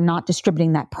chakras, if they're not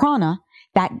distributing that prana,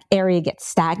 that area gets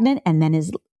stagnant and then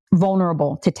is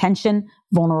vulnerable to tension,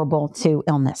 vulnerable to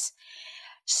illness.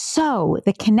 So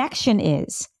the connection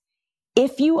is,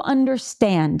 if you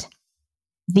understand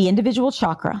the individual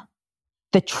chakra,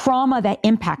 the trauma that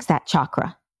impacts that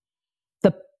chakra,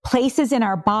 the places in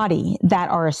our body that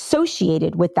are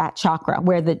associated with that chakra,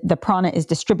 where the prana is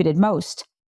distributed most,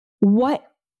 what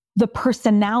the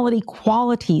personality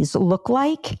qualities look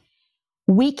like,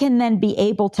 we can then be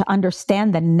able to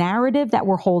understand the narrative that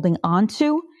we're holding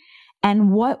onto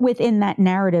and what within that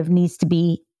narrative needs to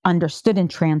be understood and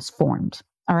transformed.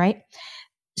 All right.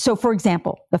 So for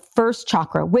example, the first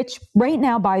chakra, which right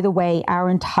now, by the way, our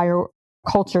entire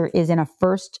culture is in a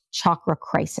first chakra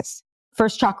crisis.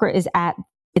 First chakra it's at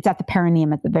the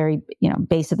perineum, at the very,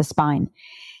 base of the spine.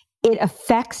 It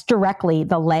affects directly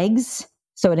the legs.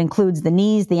 So it includes the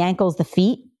knees, the ankles, the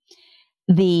feet,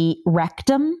 the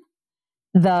rectum,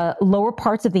 the lower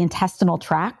parts of the intestinal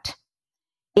tract.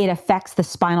 It affects the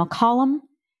spinal column.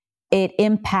 It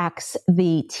impacts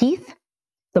the teeth,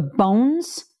 the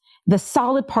bones, the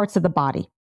solid parts of the body.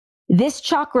 This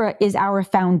chakra is our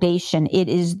foundation. It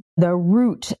is the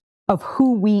root of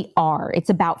who we are.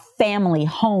 It's about family,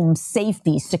 home,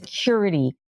 safety,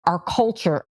 security, our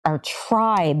culture, our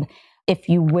tribe, if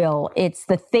you will. It's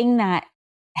the thing that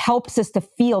helps us to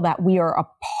feel that we are a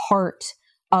part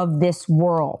of this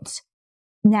world.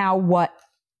 Now, what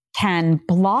can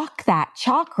block that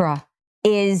chakra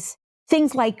is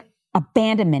things like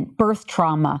abandonment, birth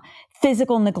trauma,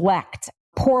 physical neglect,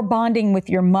 poor bonding with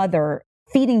your mother,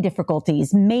 feeding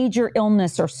difficulties, major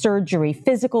illness or surgery,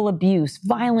 physical abuse,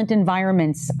 violent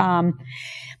environments,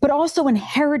 but also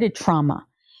inherited trauma.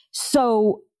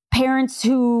 So parents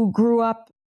who grew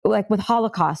up like with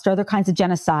Holocaust or other kinds of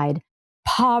genocide,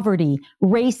 poverty,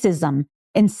 racism,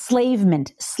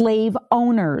 enslavement, slave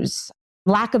owners,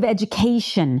 lack of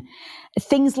education,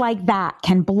 things like that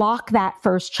can block that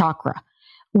first chakra.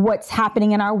 What's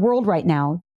happening in our world right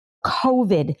now,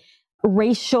 COVID,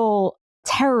 racial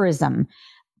terrorism,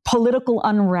 political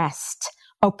unrest,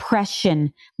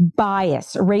 oppression,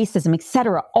 bias, racism,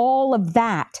 etc. All of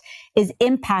that is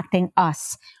impacting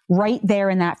us right there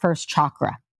in that first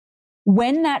chakra.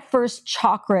 When that first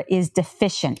chakra is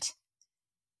deficient,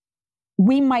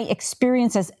 we might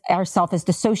experience ourselves as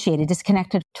dissociated,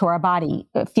 disconnected to our body,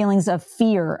 feelings of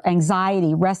fear,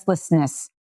 anxiety, restlessness,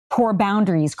 poor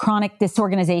boundaries, chronic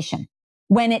disorganization.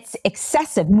 When it's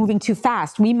excessive, moving too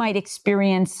fast, we might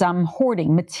experience some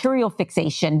hoarding, material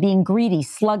fixation, being greedy,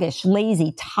 sluggish,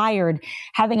 lazy, tired,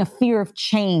 having a fear of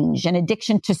change, an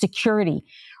addiction to security,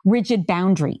 rigid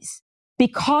boundaries.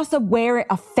 Because of where it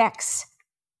affects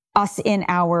us in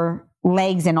our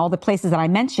legs and all the places that I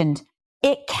mentioned,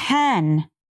 it can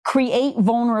create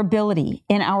vulnerability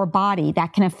in our body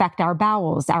that can affect our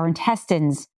bowels, our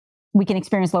intestines. We can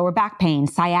experience lower back pain,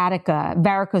 sciatica,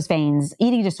 varicose veins,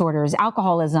 eating disorders,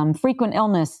 alcoholism, frequent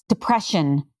illness,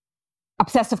 depression,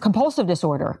 obsessive compulsive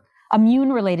disorder,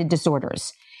 immune-related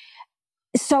disorders.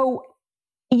 So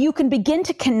you can begin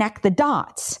to connect the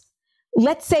dots.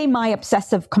 let's say my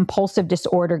obsessive compulsive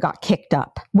disorder got kicked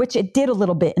up, which it did a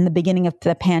little bit in the beginning of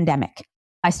the pandemic.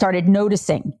 I started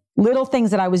noticing little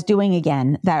things that I was doing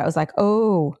again that I was like,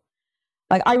 oh,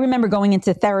 like I remember going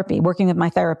into therapy, working with my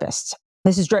therapist.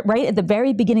 This is right at the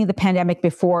very beginning of the pandemic,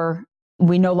 before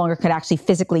we no longer could actually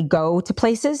physically go to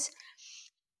places.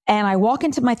 And I walk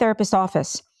into my therapist's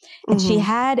office, and she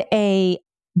had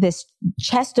this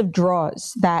chest of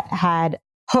drawers that had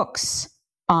hooks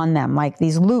on them, like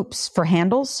these loops for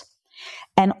handles.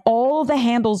 And all the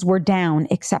handles were down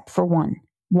except for one.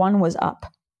 One was up.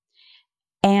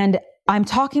 And I'm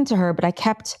talking to her, but I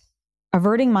kept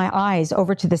averting my eyes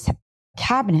over to this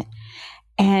cabinet.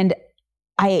 And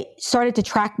I started to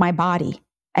track my body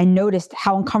and noticed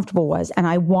how uncomfortable it was. And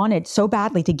I wanted so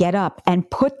badly to get up and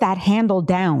put that handle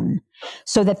down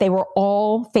so that they were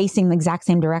all facing the exact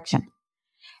same direction.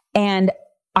 And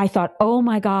I thought, oh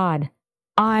my God,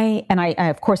 I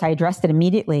of course I addressed it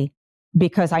immediately,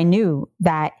 because I knew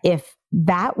that if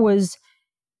that was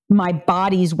my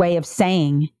body's way of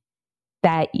saying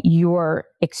that you're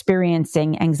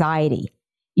experiencing anxiety,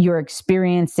 you're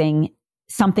experiencing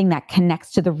something that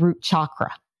connects to the root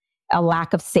chakra, a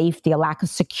lack of safety, a lack of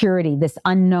security, this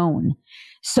unknown.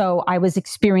 So I was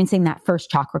experiencing that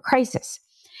first chakra crisis.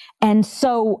 And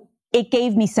so it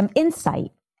gave me some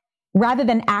insight. Rather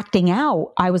than acting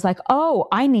out, I was like, oh,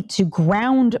 I need to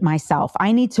ground myself.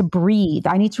 I need to breathe.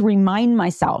 I need to remind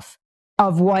myself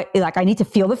of I need to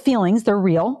feel the feelings, they're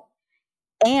real,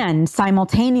 and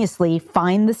simultaneously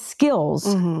find the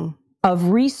skills of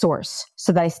resource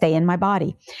so that I stay in my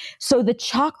body. So the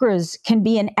chakras can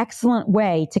be an excellent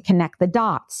way to connect the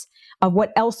dots of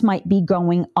what else might be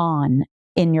going on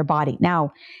in your body.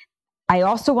 Now, I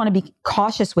also want to be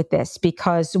cautious with this,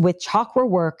 because with chakra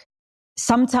work,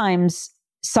 sometimes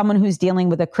someone who's dealing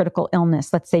with a critical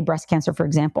illness, let's say breast cancer, for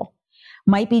example,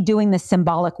 might be doing this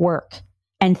symbolic work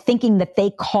and thinking that they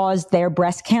caused their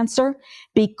breast cancer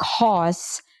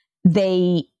because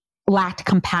they lacked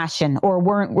compassion or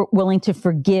weren't willing to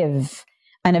forgive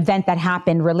an event that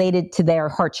happened related to their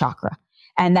heart chakra,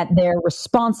 and that they're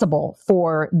responsible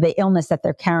for the illness that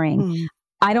they're carrying.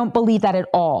 I don't believe that at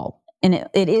all. And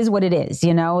it is what it is,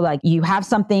 like you have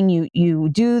something, you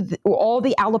do all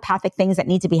the allopathic things that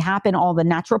need to be happen, all the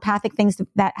naturopathic things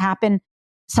that happen.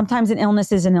 Sometimes an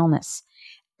illness is an illness.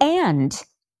 And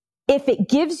if it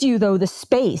gives you, though, the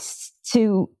space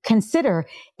to consider,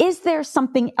 is there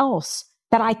something else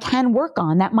that I can work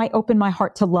on that might open my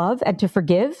heart to love and to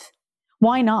forgive?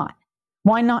 Why not?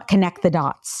 Why not connect the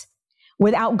dots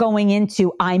without going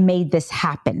into, I made this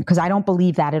happen? Because I don't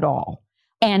believe that at all.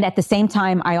 And at the same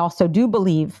time, I also do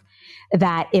believe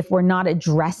that if we're not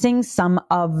addressing some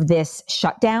of this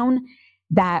shutdown,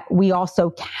 that we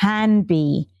also can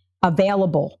be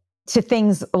available to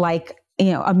things like,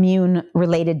 immune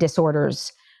related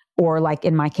disorders, or like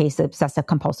in my case, obsessive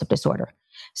compulsive disorder.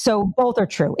 So both are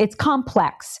true. It's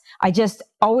complex. I just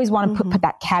always want to put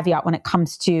that caveat when it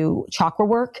comes to chakra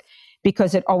work,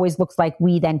 because it always looks like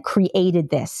we then created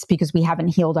this because we haven't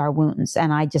healed our wounds.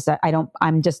 And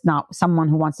I'm just not someone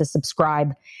who wants to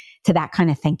subscribe to that kind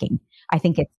of thinking. I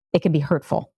think it can be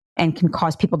hurtful and can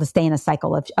cause people to stay in a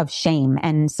cycle of shame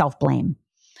and self-blame.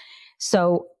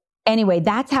 So anyway,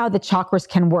 that's how the chakras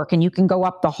can work. And you can go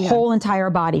up the whole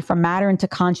entire body, from matter into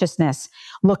consciousness,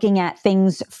 looking at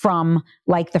things from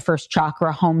like the first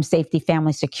chakra, home, safety,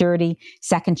 family, security;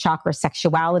 second chakra,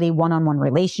 sexuality, one-on-one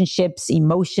relationships,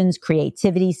 emotions,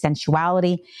 creativity,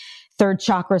 sensuality; third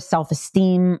chakra,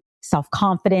 self-esteem,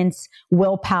 self-confidence,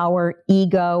 willpower,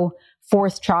 ego;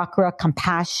 fourth chakra,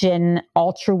 compassion,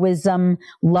 altruism,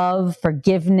 love,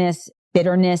 forgiveness,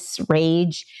 bitterness,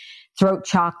 rage; throat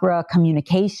chakra,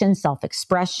 communication,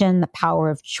 self-expression, the power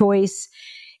of choice;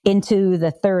 into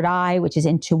the third eye, which is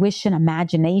intuition,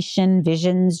 imagination,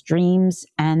 visions, dreams;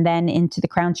 and then into the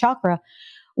crown chakra,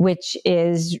 which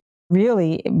is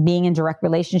really being in direct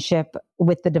relationship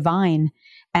with the divine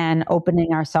and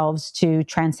opening ourselves to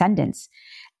transcendence.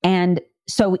 And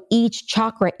so each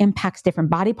chakra impacts different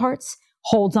body parts,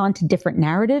 holds on to different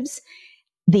narratives.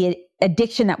 The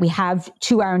addiction that we have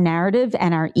to our narrative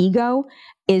and our ego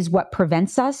is what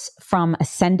prevents us from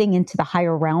ascending into the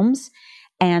higher realms.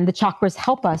 And the chakras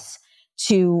help us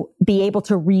to be able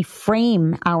to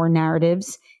reframe our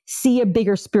narratives, see a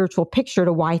bigger spiritual picture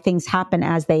to why things happen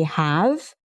as they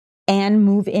have, and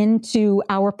move into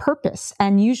our purpose.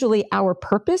 And usually our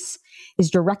purpose is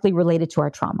directly related to our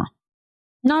trauma.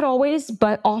 Not always,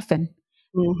 but often,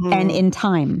 and in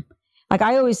time. Like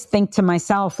I always think to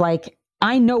myself, like,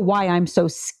 I know why I'm so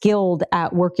skilled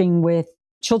at working with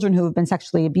children who have been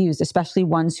sexually abused, especially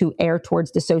ones who err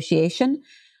towards dissociation,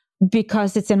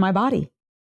 because it's in my body.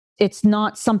 It's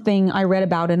not something I read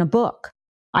about in a book.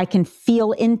 I can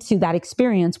feel into that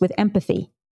experience with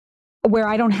empathy. Where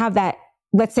I don't have that,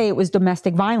 let's say it was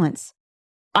domestic violence,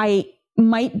 I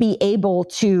might be able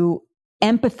to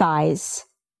empathize,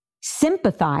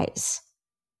 sympathize,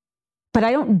 but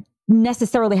I don't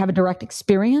necessarily have a direct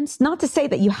experience. Not to say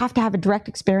that you have to have a direct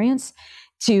experience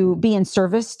to be in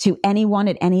service to anyone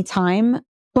at any time,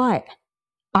 but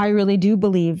I really do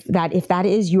believe that if that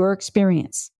is your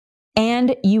experience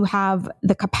and you have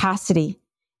the capacity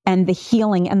and the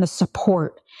healing and the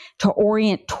support to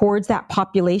orient towards that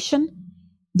population,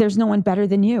 there's no one better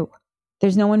than you.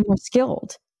 There's no one more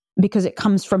skilled because it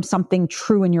comes from something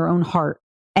true in your own heart.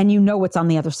 And you know what's on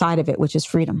the other side of it, which is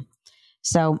freedom.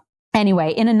 So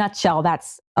anyway, in a nutshell,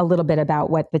 that's a little bit about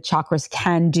what the chakras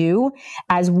can do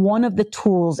as one of the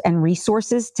tools and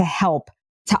resources to help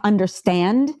to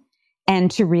understand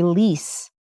and to release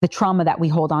the trauma that we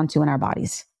hold on to in our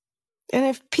bodies. And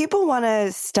if people want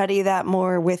to study that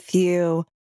more with you,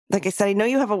 like I said, I know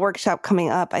you have a workshop coming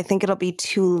up. I think it'll be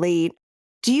too late.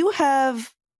 Do you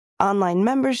have online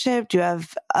membership? Do you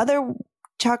have other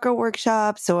chakra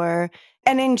workshops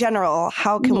and in general,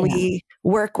 how can we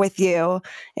work with you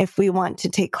if we want to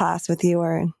take class with you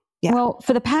Well,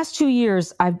 for the past 2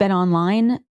 years, I've been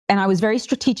online and I was very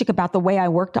strategic about the way I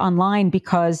worked online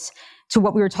because to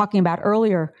what we were talking about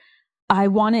earlier, I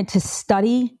wanted to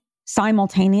study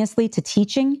simultaneously to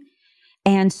teaching.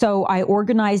 And so I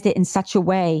organized it in such a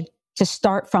way to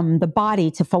start from the body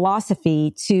to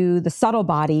philosophy to the subtle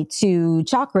body to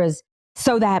chakras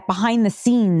so that behind the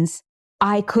scenes,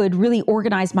 I could really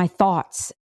organize my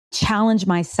thoughts, challenge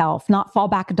myself, not fall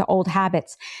back into old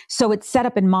habits. So it's set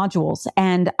up in modules.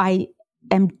 And I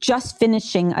am just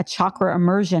finishing a chakra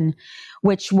immersion,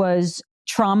 which was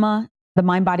trauma, the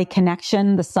mind-body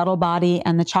connection, the subtle body,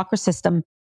 and the chakra system.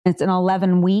 It's an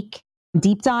 11-week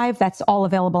deep dive that's all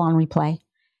available on replay.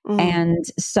 And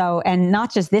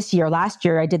not just this year, last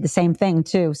year, I did the same thing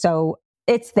too. So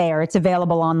it's there. It's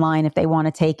available online if they want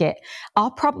to take it.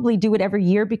 I'll probably do it every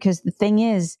year because the thing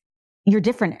is, you're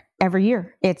different every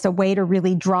year. It's a way to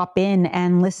really drop in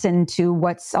and listen to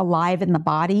what's alive in the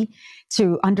body,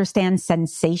 to understand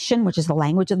sensation, which is the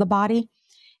language of the body,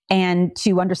 and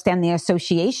to understand the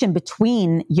association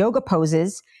between yoga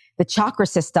poses, the chakra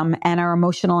system, and our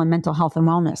emotional and mental health and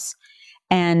wellness.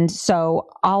 And so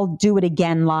I'll do it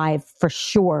again live for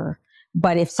sure.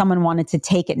 But if someone wanted to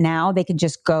take it now, they could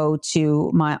just go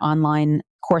to my online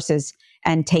courses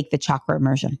and take the chakra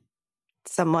immersion.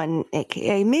 Someone,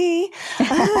 aka me,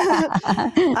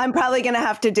 I'm probably going to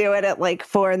have to do it at like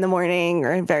 4 a.m.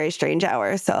 or a very strange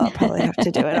hour. So I'll probably have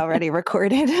to do it already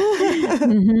recorded.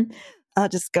 I'll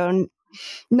just go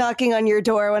knocking on your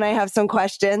door when I have some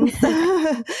questions.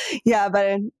 Yeah,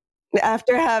 but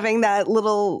after having that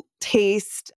little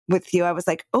taste with you, I was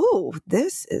like, oh,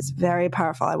 this is very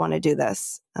powerful. I want to do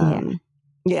this.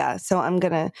 So I'm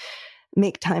going to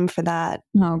make time for that.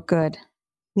 Oh, good.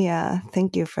 Yeah,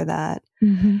 thank you for that.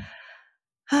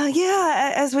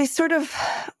 As we sort of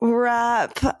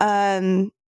wrap,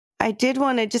 I did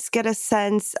want to just get a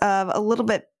sense of a little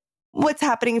bit what's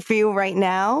happening for you right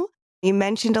now. You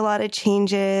mentioned a lot of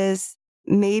changes,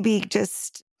 maybe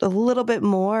just a little bit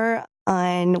more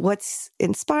on what's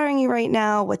inspiring you right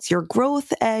now, what's your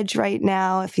growth edge right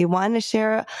now. If you want to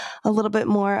share a little bit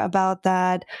more about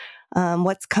that,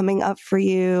 what's coming up for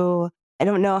you. I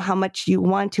don't know how much you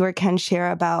want to or can share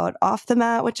about Off the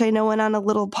Mat, which I know went on a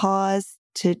little pause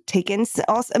to take in,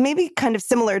 also maybe kind of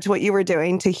similar to what you were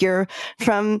doing, to hear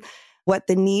from what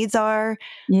the needs are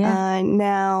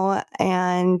now,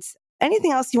 and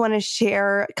anything else you want to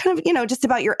share, kind of, just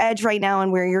about your edge right now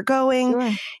and where you're going.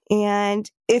 Sure. And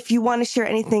if you want to share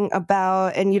anything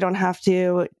about, and you don't have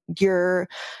to, you're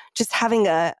just having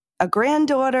a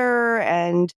granddaughter,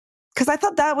 and because I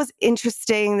thought that was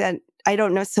interesting that I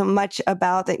don't know so much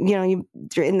about that,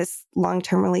 you're in this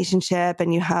long-term relationship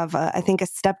and you have, I think, a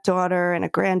stepdaughter and a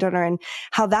granddaughter, and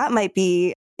how that might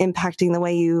be impacting the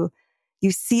way you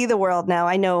see the world now.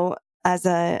 I know as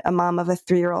a mom of a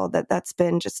 3-year-old that's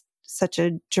been just such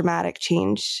a dramatic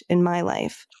change in my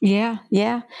life. Yeah.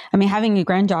 I mean, having a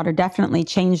granddaughter definitely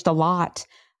changed a lot.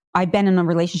 I've been in a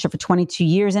relationship for 22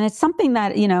 years, and it's something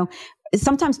that,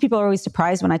 sometimes people are always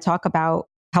surprised when I talk about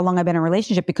how long I've been in a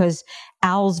relationship, because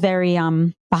Al's very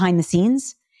behind the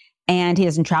scenes and he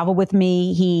doesn't travel with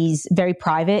me. He's very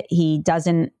private. He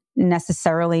doesn't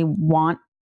really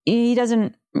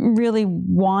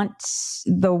want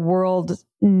the world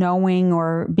knowing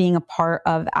or being a part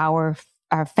of our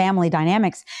family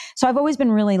dynamics. So I've always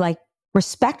been really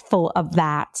respectful of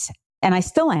that. And I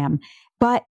still am.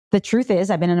 But the truth is,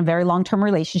 I've been in a very long-term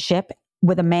relationship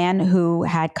with a man who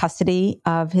had custody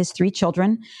of his 3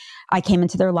 children. I came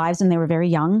into their lives when they were very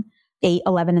young, 8,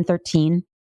 11, and 13,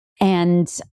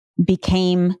 and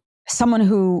became someone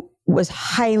who was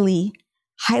highly,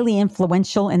 highly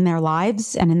influential in their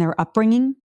lives and in their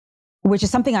upbringing, which is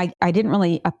something I didn't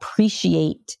really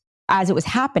appreciate as it was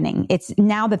happening. It's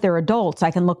now that they're adults,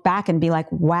 I can look back and be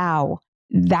like, wow,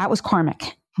 that was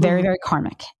karmic. Very, very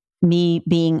karmic. Me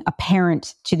being a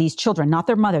parent to these children, not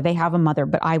their mother. They have a mother,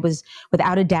 but I was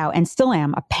without a doubt and still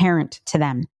am a parent to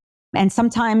them. And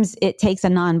sometimes it takes a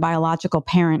non-biological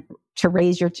parent to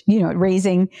raise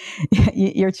raising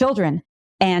your children.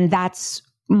 And that's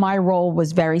my role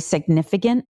was very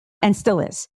significant and still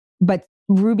is. But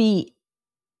Ruby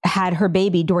had her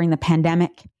baby during the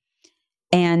pandemic,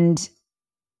 and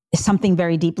something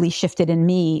very deeply shifted in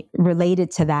me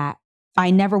related to that. I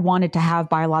never wanted to have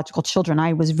biological children.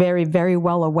 I was very, very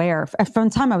well aware from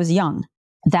the time I was young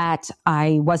that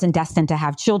I wasn't destined to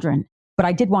have children, but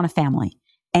I did want a family.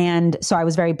 And so I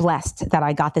was very blessed that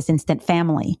I got this instant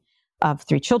family of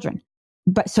 3 children.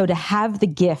 But so to have the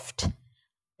gift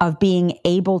of being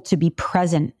able to be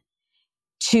present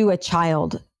to a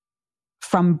child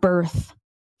from birth,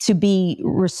 to be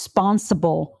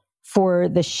responsible for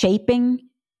the shaping,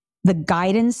 the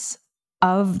guidance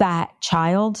of that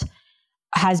child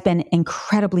has been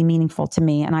incredibly meaningful to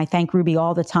me. And I thank Ruby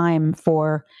all the time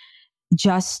for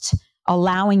just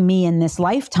allowing me in this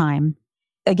lifetime.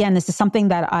 Again, this is something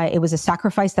that it was a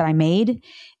sacrifice that I made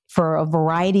for a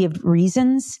variety of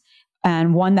reasons,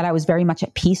 and one that I was very much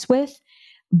at peace with.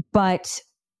 But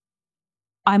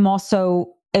I'm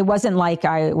also, it wasn't like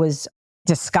I was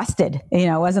disgusted,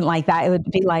 it wasn't like that. It would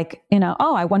be like,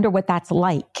 oh, I wonder what that's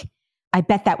like. I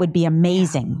bet that would be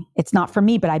amazing. Yeah. It's not for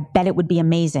me, but I bet it would be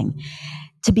amazing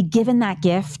to be given that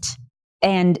gift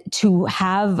and to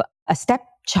have a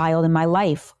stepchild in my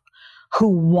life who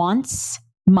wants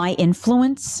my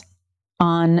influence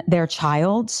on their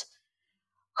child,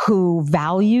 who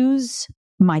values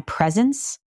my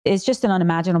presence, is just an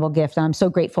unimaginable gift. And I'm so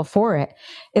grateful for it.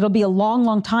 It'll be a long,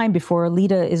 long time before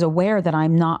Alita is aware that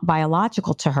I'm not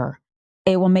biological to her.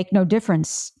 It will make no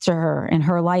difference to her in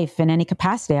her life in any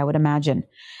capacity, I would imagine.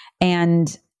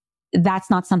 And that's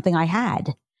not something I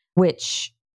had,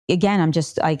 which again, I'm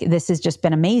just like, this has just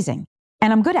been amazing.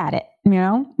 And I'm good at it.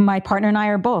 My partner and I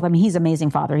are both. I mean, he's an amazing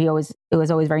father. It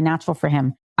was always very natural for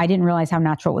him. I didn't realize how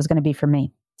natural it was going to be for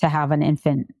me to have an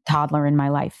infant toddler in my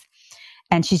life.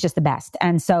 And she's just the best.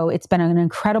 And so it's been an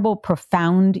incredible,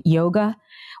 profound yoga,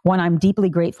 one I'm deeply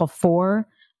grateful for.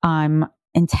 I'm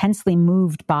intensely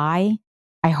moved by.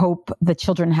 I hope the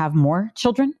children have more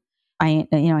children. I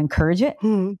encourage it.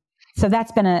 So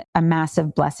that's been a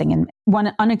massive blessing, and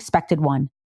one unexpected one,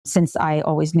 since I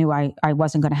always knew I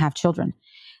wasn't going to have children.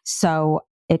 So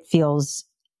it feels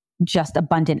just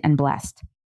abundant and blessed.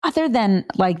 Other than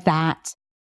like that,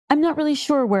 I'm not really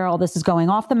sure where all this is going.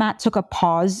 Off the Mat took a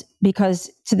pause because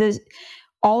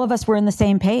all of us were in the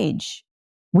same page.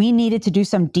 We needed to do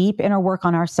some deep inner work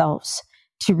on ourselves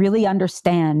to really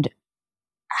understand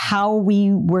how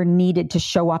we were needed to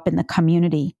show up in the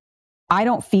community. I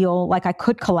don't feel like I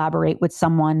could collaborate with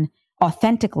someone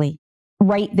authentically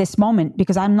right this moment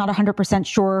because I'm not 100%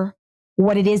 sure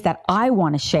what it is that I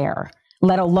want to share,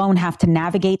 let alone have to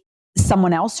navigate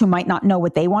someone else who might not know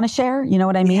what they want to share. You know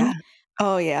what I mean? Yeah.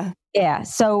 Oh, yeah. Yeah.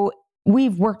 So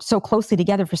we've worked so closely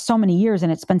together for so many years,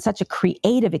 and it's been such a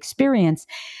creative experience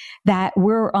that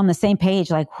we're on the same page.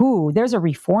 Like, there's a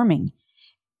reforming.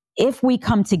 If we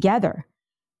come together,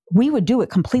 we would do it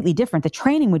completely different. The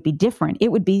training would be different.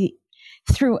 It would be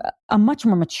through a much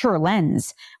more mature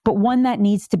lens, but one that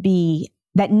needs to be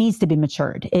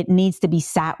matured. It needs to be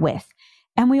sat with.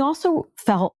 And we also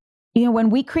felt, when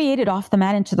we created Off the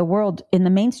Mat into the world, in the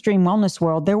mainstream wellness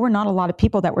world, there were not a lot of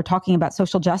people that were talking about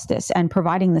social justice and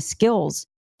providing the skills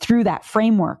through that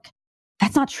framework.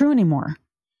 That's not true anymore.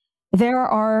 There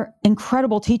are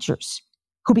incredible teachers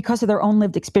who, because of their own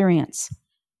lived experience,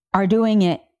 are doing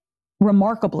it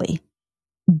remarkably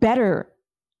better,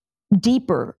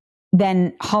 deeper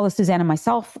than Hollis, Suzanne, and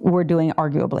myself were doing,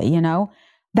 arguably.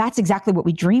 That's exactly what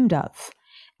we dreamed of.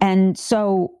 And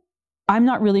so I'm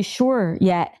not really sure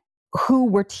yet who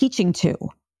we're teaching to,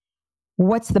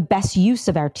 what's the best use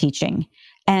of our teaching.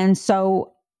 And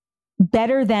so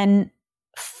better than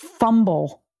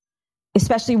fumble,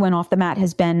 especially when Off the Mat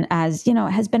has been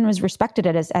as respected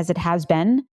as it has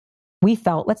been, we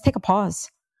felt, let's take a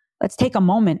pause. Let's take a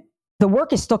moment. The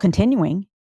work is still continuing.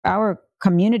 Our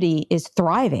community is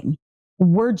thriving.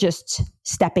 We're just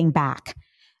stepping back.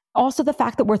 Also, the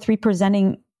fact that we're 3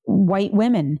 presenting white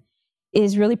women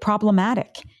is really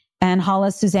problematic. And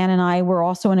Hollis, Suzanne, and I were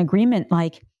also in agreement,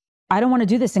 like, I don't want to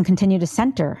do this and continue to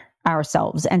center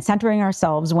ourselves, and centering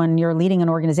ourselves when you're leading an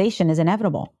organization is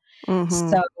inevitable.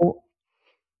 So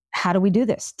how do we do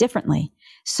this differently?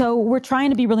 So we're trying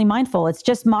to be really mindful. It's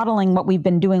just modeling what we've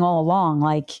been doing all along,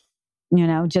 like,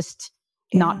 just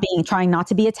trying not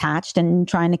to be attached and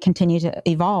trying to continue to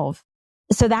evolve.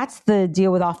 So that's the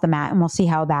deal with off the mat. And we'll see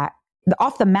how the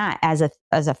off the mat as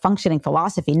a functioning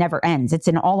philosophy never ends. It's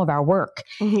in all of our work.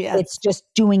 Yes. It's just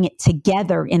doing it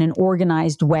together in an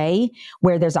organized way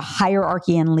where there's a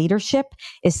hierarchy and leadership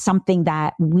is something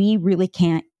that we really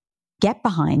can't get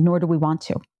behind, nor do we want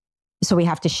to. So we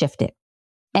have to shift it.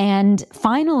 And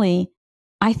finally,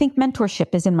 I think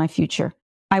mentorship is in my future.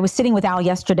 I was sitting with Al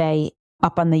yesterday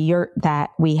up on the yurt that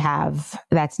we have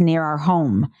that's near our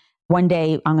home. One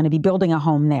day I'm going to be building a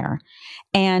home there.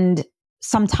 And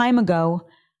some time ago,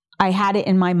 I had it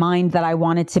in my mind that I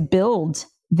wanted to build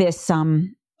this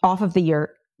off of the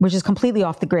yurt, which is completely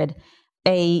off the grid,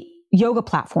 a yoga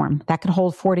platform that could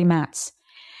hold 40 mats.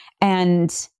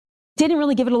 And didn't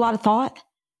really give it a lot of thought,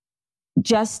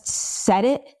 just said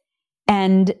it.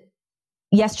 And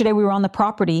yesterday we were on the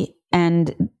property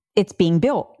and it's being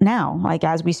built now, like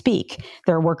as we speak.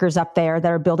 There are workers up there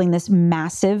that are building this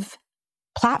massive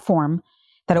platform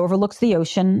that overlooks the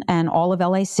ocean and all of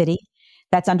LA City,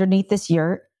 that's underneath this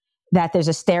yurt, that there's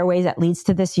a stairway that leads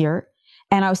to this yurt.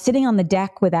 And I was sitting on the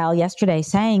deck with Al yesterday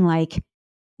saying, like,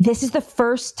 this is the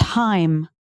first time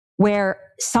where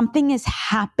something is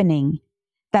happening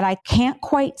that I can't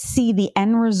quite see the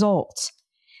end result.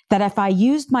 That if I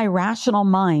used my rational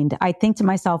mind, I think to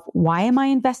myself, why am I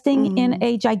investing in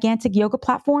a gigantic yoga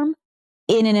platform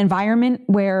in an environment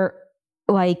where,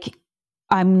 like,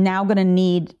 I'm now going to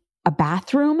need a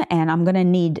bathroom and I'm going to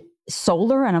need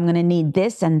solar and I'm going to need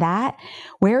this and that.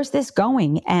 Where's this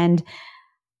going? And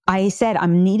I said,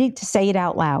 I'm needing to say it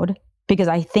out loud because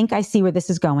I think I see where this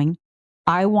is going.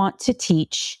 I want to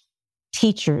teach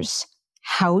teachers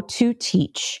how to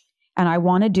teach. And I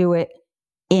want to do it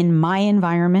in my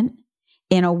environment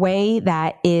in a way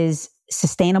that is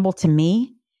sustainable to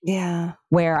me. Yeah.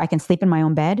 Where I can sleep in my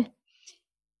own bed,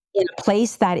 in a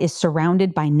place that is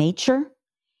surrounded by nature,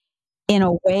 in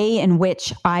a way in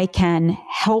which I can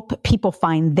help people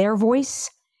find their voice,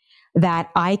 that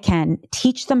I can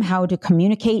teach them how to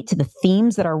communicate to the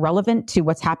themes that are relevant to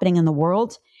what's happening in the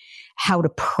world, how to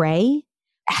pray,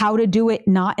 how to do it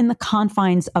not in the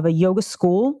confines of a yoga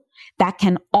school that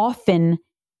can often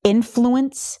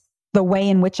influence the way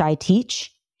in which I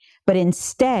teach, but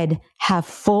instead have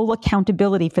full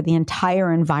accountability for the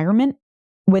entire environment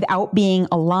without being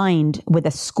aligned with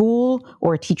a school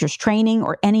or a teacher's training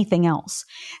or anything else.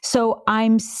 So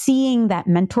I'm seeing that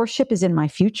mentorship is in my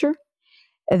future,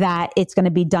 that it's going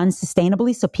to be done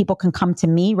sustainably so people can come to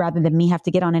me rather than me have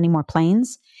to get on any more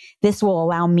planes. This will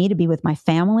allow me to be with my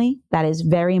family. That is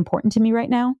very important to me right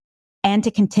now. And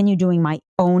to continue doing my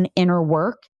own inner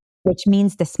work, which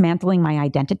means dismantling my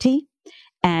identity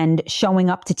and showing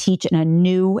up to teach in a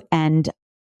new and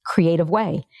creative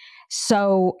way.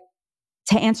 So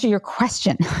to answer your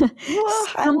question,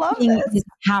 I love something this. is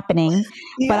happening,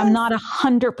 but I'm not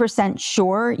 100%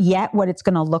 sure yet what it's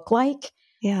going to look like.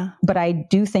 Yeah. But I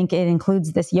do think it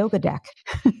includes this yoga deck.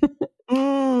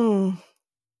 Yeah.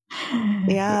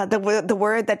 The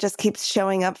word that just keeps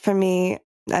showing up for me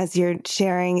as you're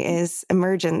sharing is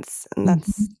emergence. And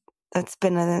that's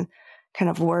been a kind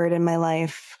of word in my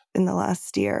life in the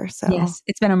last year. So yes,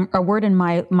 it's been a word in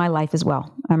my life as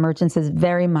well. Emergence has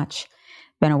very much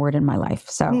been a word in my life.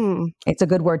 So it's a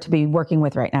good word to be working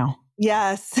with right now.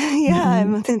 Yes.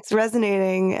 Yeah. It's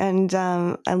resonating. And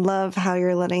I love how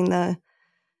you're letting the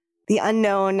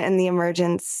unknown and the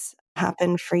emergence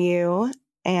happen for you.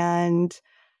 And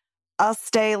I'll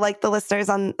stay like the listeners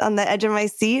on the edge of my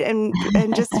seat and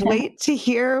just wait to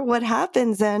hear what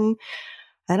happens. And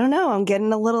I don't know, I'm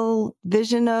getting a little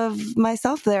vision of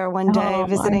myself there one day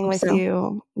visiting with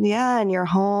you. Yeah. And your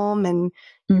home and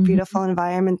your beautiful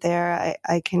environment there.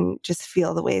 I can just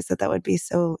feel the ways that would be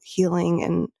so healing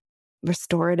and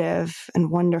restorative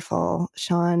and wonderful,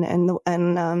 Seane. And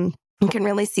you can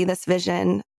really see this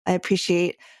vision. I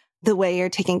appreciate the way you're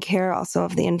taking care also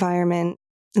of the environment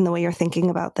and the way you're thinking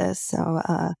about this.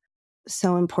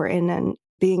 So important. And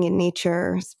being in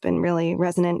nature has been really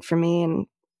resonant for me. And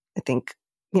I think,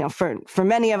 for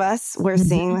many of us, we're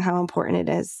seeing how important it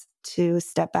is to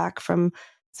step back from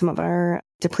some of our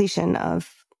depletion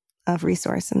of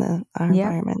resource in our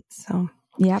environment. So,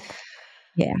 yep.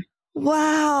 Yeah.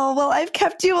 Wow. Well, I've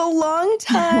kept you a long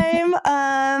time.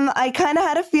 I kind of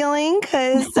had a feeling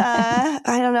because I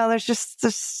don't know. There's just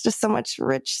so much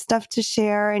rich stuff to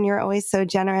share, and you're always so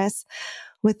generous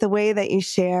with the way that you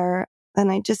share.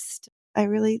 And I just I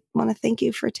really want to thank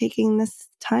you for taking this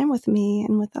time with me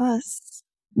and with us.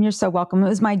 You're so welcome. It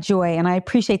was my joy, and I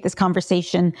appreciate this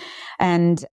conversation.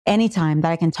 And anytime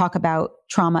that I can talk about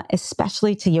trauma,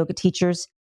 especially to yoga teachers,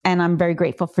 and I'm very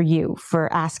grateful for you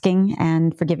for asking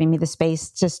and for giving me the space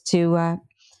just to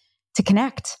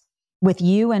connect with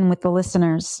you and with the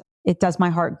listeners. It does my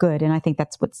heart good, and I think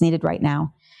that's what's needed right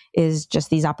now, is just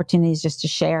these opportunities just to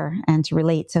share and to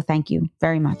relate. So thank you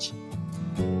very much.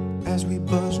 As we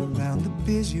buzz around the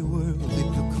busy world, it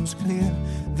becomes clear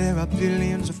there are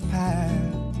billions of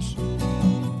paths.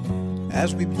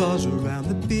 As we buzz around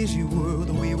the busy world,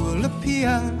 we will appear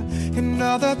in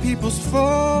other people's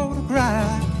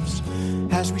photographs.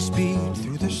 As we speed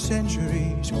through the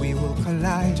centuries, we will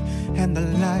collide and the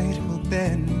light will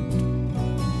bend.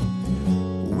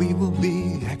 We will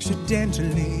be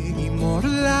accidentally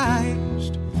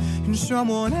immortalized in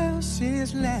someone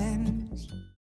else's land.